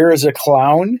a year as a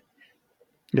clown,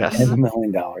 yes, and $1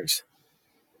 million.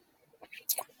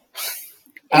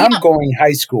 I'm going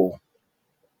high school.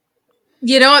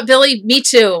 You know what, Billy? Me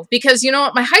too. Because you know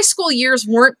what? My high school years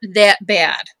weren't that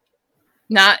bad.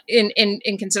 Not in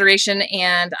consideration.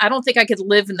 And I don't think I could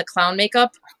live in the clown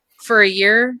makeup for a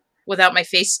year without my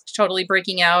face totally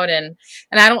breaking out. And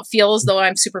I don't feel as though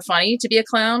I'm super funny to be a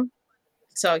clown.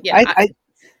 So, yeah.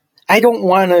 I don't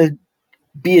want to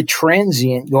be a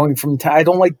transient going from time. I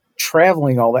don't like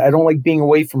traveling all that. I don't like being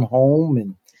away from home.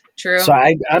 And true. So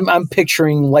I'm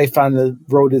picturing life on the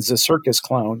road as a circus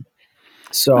clown.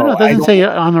 So it doesn't say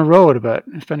on the road, but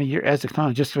spend a year as a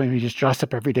clown. Just maybe just dress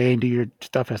up every day and do your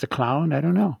stuff as a clown. I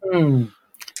don't know.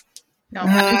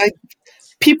 No,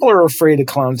 people are afraid of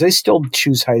clowns. I still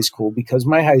choose high school because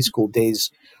my high school days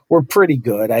were pretty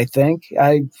good. I think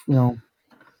not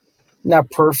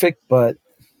perfect, but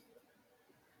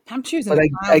I'm choosing. But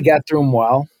I got through them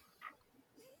well.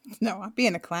 No, I'm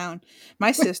being a clown.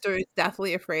 My sister is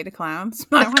definitely afraid of clowns.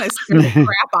 I want to scare the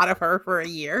crap out of her for a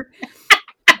year.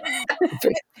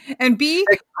 And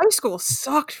high school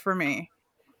sucked for me.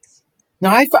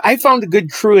 No, I found a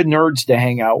good crew of nerds to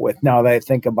hang out with. Now that I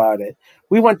think about it,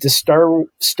 we went to Star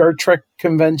Trek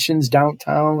conventions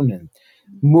downtown and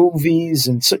movies,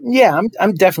 and so yeah,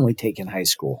 I'm definitely taking high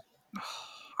school.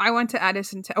 I went to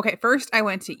Edison. Okay, first I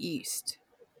went to East,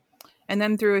 and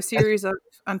then through a series of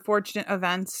unfortunate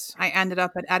events, I ended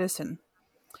up at Edison.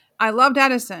 I loved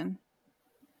Edison.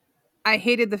 I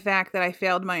hated the fact that I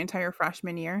failed my entire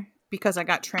freshman year because I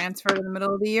got transferred in the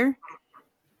middle of the year.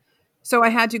 So I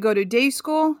had to go to day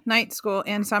school, night school,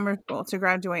 and summer school to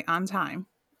graduate on time.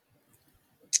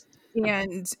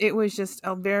 And it was just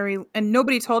and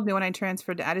nobody told me when I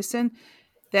transferred to Edison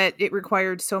that it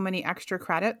required so many extra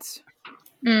credits.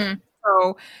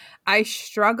 So I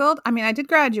struggled. I mean, I did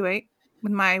graduate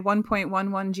with my 1.11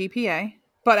 GPA,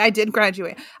 but I did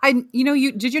graduate.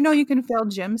 Did you know you can fail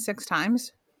gym 6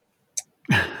 times?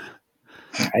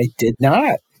 I did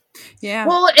not. Yeah.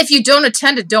 Well, if you don't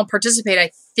attend and don't participate, I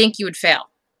think you would fail.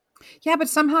 Yeah, but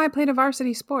somehow I played a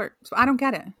varsity sport, so I don't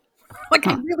get it.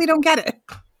 I really don't get it.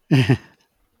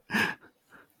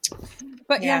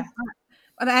 But yeah.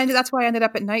 That's why I ended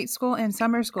up at night school and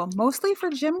summer school, mostly for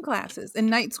gym classes. In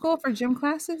night school for gym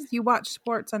classes, you watch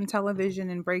sports on television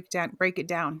and break it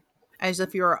down as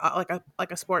if you were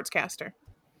like a sportscaster.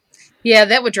 Yeah,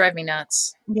 that would drive me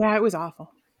nuts. Yeah, it was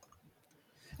awful.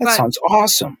 That sounds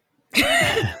awesome.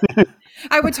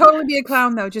 I would totally be a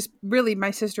clown, though. Just really,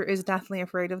 my sister is deathly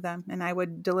afraid of them, and I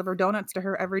would deliver donuts to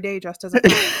her every day just as a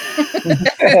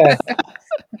clown.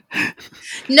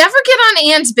 Never get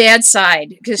on Anne's bad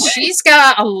side, because she's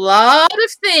got a lot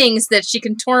of things that she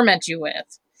can torment you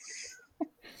with.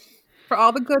 For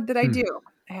all the good that I do,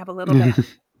 I have a little bit.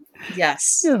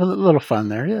 Yes. Yeah, a little fun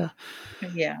there, yeah.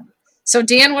 Yeah. So,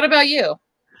 Dan, what about you?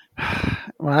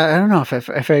 Well, I don't know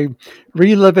if I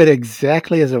relive it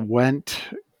exactly as it went,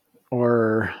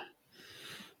 or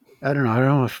I don't know. I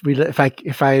don't know if I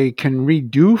can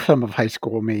redo some of high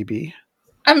school, maybe.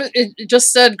 It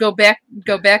just said go back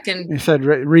and. It said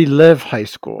relive high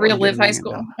school. Relive high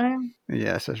school.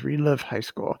 Yeah, it says relive high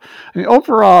school. I mean,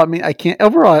 overall, I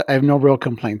have no real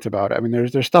complaints about it. I mean,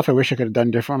 there's stuff I wish I could have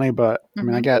done differently, but I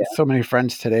mean, I got so many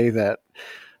friends today that.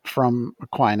 From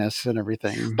Aquinas and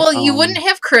everything. Well, you wouldn't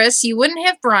have Chris, you wouldn't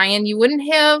have Brian, you wouldn't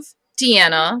have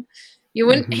Deanna, You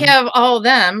wouldn't have all of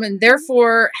them, and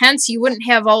therefore, hence, you wouldn't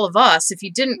have all of us if you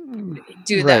didn't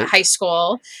do that high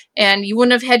school, and you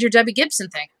wouldn't have had your Debbie Gibson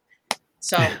thing.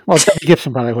 So, well, Debbie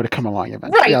Gibson probably would have come along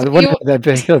eventually. Right. Yeah, it wouldn't have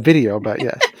that video, but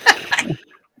yes.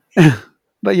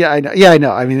 But yeah, I know. Yeah, I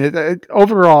know. I mean,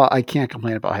 overall, I can't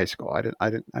complain about high school.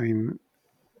 I mean,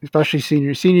 especially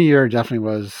senior year definitely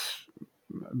was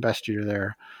best year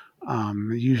there.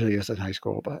 Usually is in high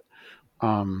school, but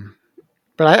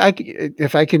I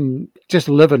if I can just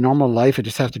live a normal life and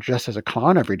just have to dress as a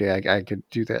clown every day, I could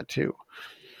do that too.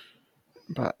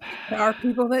 But there are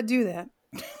people that do that.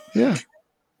 Yeah.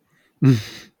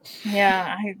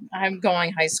 Yeah, I'm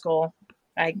going high school.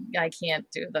 I can't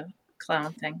do the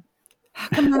clown thing.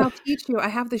 Come on, I'll teach you. I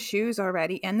have the shoes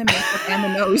already, and the makeup, and the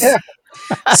nose. Yeah.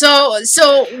 So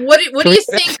what do you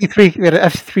think? We had an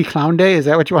FC3 clown day. Is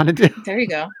that what you want to do? There you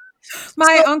go.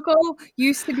 My uncle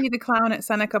used to be the clown at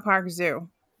Seneca Park Zoo.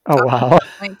 Oh, wow.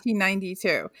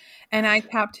 1992. And I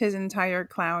kept his entire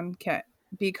clown kit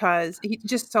because he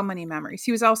just so many memories.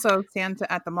 He was also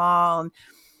Santa at the mall, and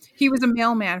he was a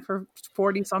mailman for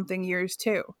 40-something years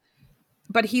too.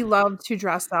 But he loved to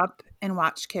dress up and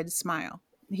watch kids smile.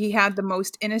 He had the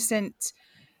most innocent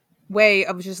way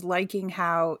of just liking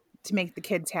how to make the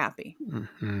kids happy.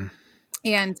 Mm-hmm.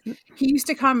 And he used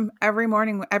to come every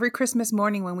Christmas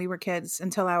morning when we were kids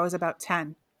until I was about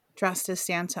 10, dressed as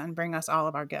Santa and bring us all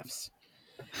of our gifts.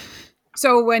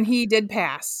 So when he did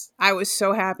pass, I was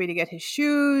so happy to get his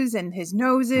shoes and his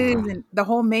noses and the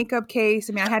whole makeup case.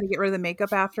 I mean, I had to get rid of the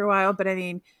makeup after a while, but I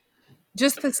mean,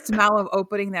 just the smell of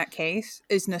opening that case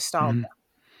is nostalgia. Mm-hmm.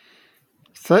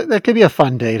 So that could be a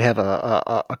fun day to have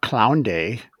a clown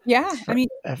day. Yeah, I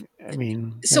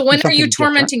mean. So when are you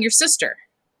tormenting your sister?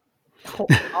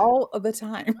 All of the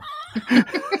time.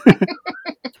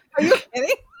 Are you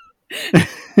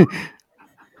kidding?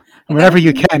 Whenever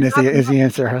you can is the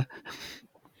answer, huh?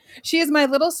 She is my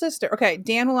little sister. Okay,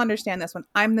 Dan will understand this one.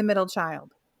 I'm the middle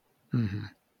child. Mm-hmm.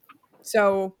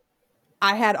 So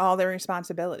I had all the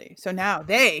responsibility. So now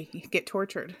they get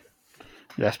tortured.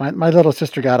 Yes, my little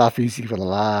sister got off easy with a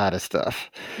lot of stuff.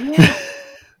 Yeah.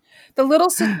 The little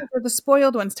sisters are the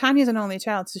spoiled ones. Tanya's an only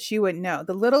child, so she wouldn't know.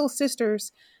 The little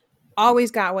sisters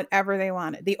always got whatever they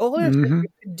wanted. The older sisters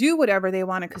could do whatever they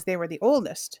wanted because they were the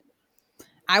oldest.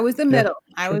 I was the middle.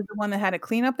 I was the one that had to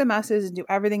clean up the messes and do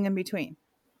everything in between.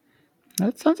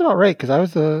 That sounds about right, because I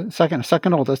was the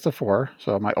second oldest of four.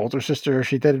 So my older sister,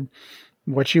 she did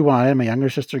what she wanted. My younger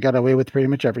sister got away with pretty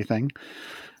much everything.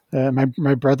 My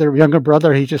younger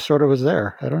brother, he just sort of was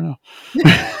there. I don't know.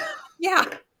 Yeah.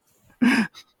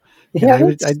 Yeah,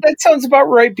 that sounds about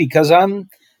right, because I'm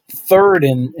third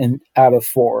in out of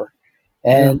four.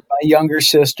 And my younger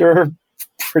sister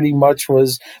pretty much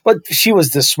was, but she was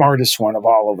the smartest one of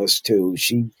all of us too.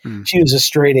 She was a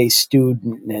straight A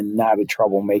student and not a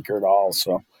troublemaker at all.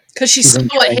 So because she saw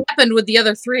what happened with the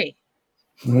other three.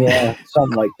 Yeah,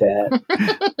 something like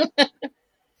that.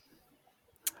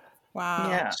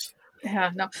 Wow.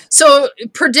 Yeah. No. So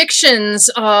predictions.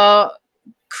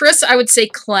 Chris, I would say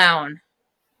clown.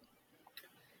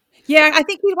 Yeah, I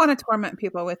think he'd want to torment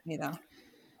people with me though.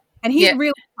 And he's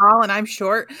really tall and I'm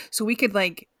short, so we could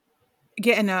like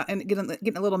get in a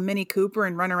little Mini Cooper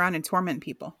and run around and torment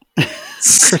people.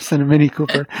 Chris in a Mini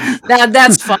Cooper.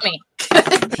 That's funny.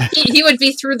 he would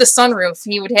be through the sunroof.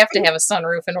 He would have to have a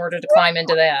sunroof in order to climb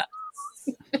into that.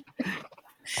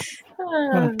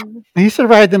 He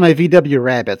survived in my VW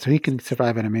Rabbit, so he can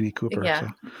survive in a Mini Cooper. Yeah,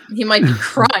 so. He might be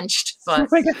crunched, but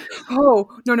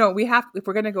no, we have. If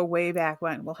we're gonna go way back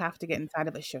when, we'll have to get inside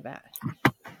of a Chevette.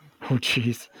 Oh,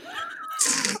 jeez.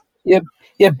 Yeah.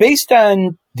 Based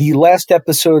on the last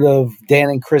episode of Dan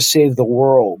and Chris Save the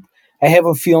World, I have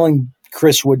a feeling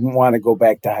Chris wouldn't want to go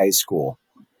back to high school.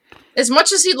 As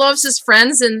much as he loves his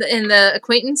friends and the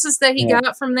acquaintances that he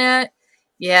got from that,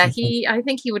 I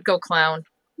think he would go clown.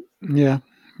 Yeah,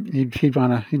 he'd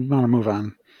want to move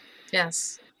on.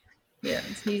 Yes. Yeah.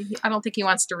 I don't think he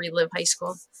wants to relive high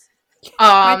school.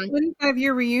 My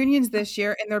 25-year reunions this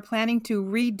year, and they're planning to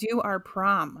redo our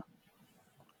prom.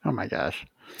 Oh my gosh.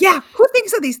 Yeah, who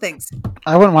thinks of these things?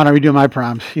 I wouldn't want to redo my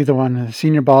proms, either one,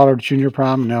 senior ball or junior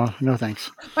prom. No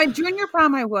thanks. My junior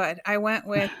prom, I would. I went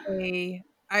with a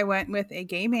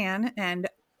gay man, and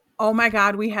oh my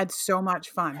God, we had so much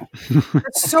fun.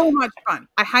 So much fun.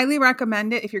 I highly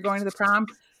recommend it if you're going to the prom.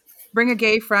 Bring a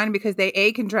gay friend because they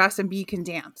A, can dress and B, can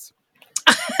dance.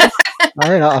 All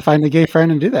right, I'll find a gay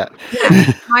friend and do that.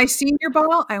 Yeah. My senior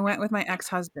ball, I went with my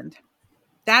ex-husband.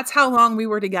 That's how long we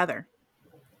were together.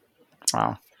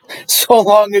 Wow. So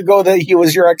long ago that he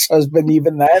was your ex-husband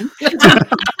even then?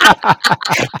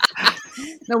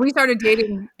 No, we started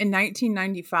dating in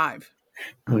 1995.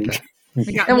 Okay.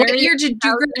 And what year did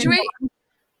you graduate?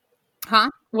 Huh?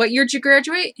 What year did you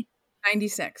graduate?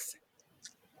 96.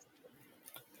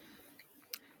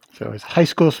 So his high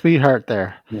school sweetheart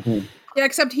there. Mm-hmm. Yeah,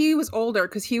 except he was older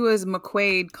because he was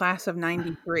McQuaid, class of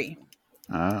 93.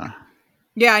 Yeah,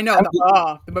 I know.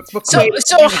 So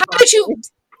how did you?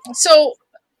 So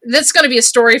that's going to be a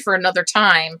story for another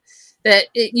time.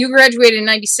 You graduated in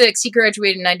 96. He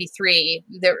graduated in 93.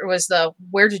 There was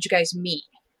where did you guys meet?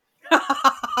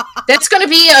 That's going to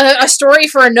be a story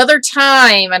for another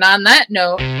time. And on that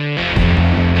note,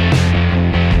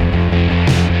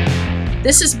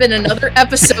 this has been another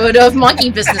episode of Monkey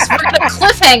Business. We're going to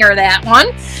cliffhanger that one.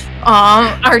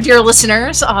 Our dear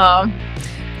listeners, I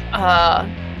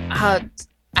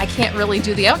can't really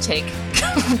do the outtake.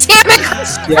 Damn it!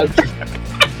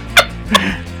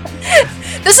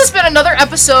 This has been another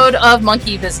episode of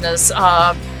Monkey Business.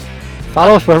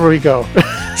 Follow us wherever we go.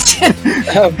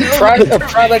 A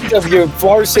product of your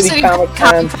Flower City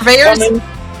Comic-Con purveyors.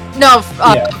 No,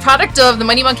 product of the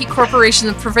Mighty Monkey Corporation,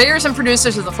 the purveyors and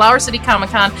producers of the Flower City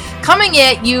Comic-Con, coming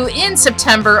at you in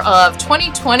September of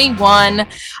 2021.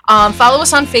 Follow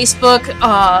us on Facebook,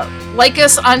 like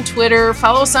us on Twitter,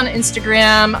 follow us on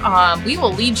Instagram. We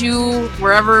will lead you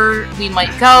wherever we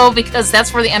might go because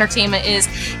that's where the entertainment is.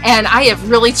 And I have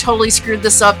really totally screwed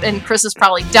this up, and Chris is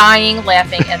probably dying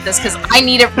laughing at this because I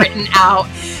need it written out.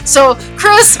 So,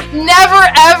 Chris, never,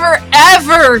 ever,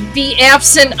 ever be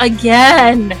absent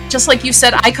again. Just like you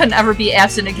said, I couldn't ever be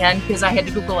absent again because I had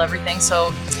to Google everything.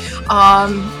 So,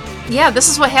 this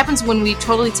is what happens when we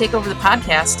totally take over the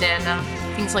podcast and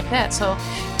things like that. So,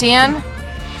 Dan,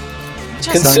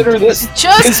 consider this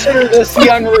the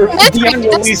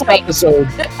unreleased episode.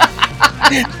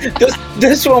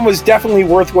 This one was definitely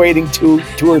worth waiting 2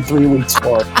 or 3 weeks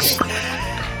for.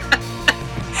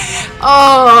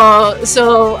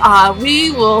 So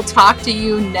we will talk to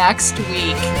you next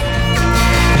week.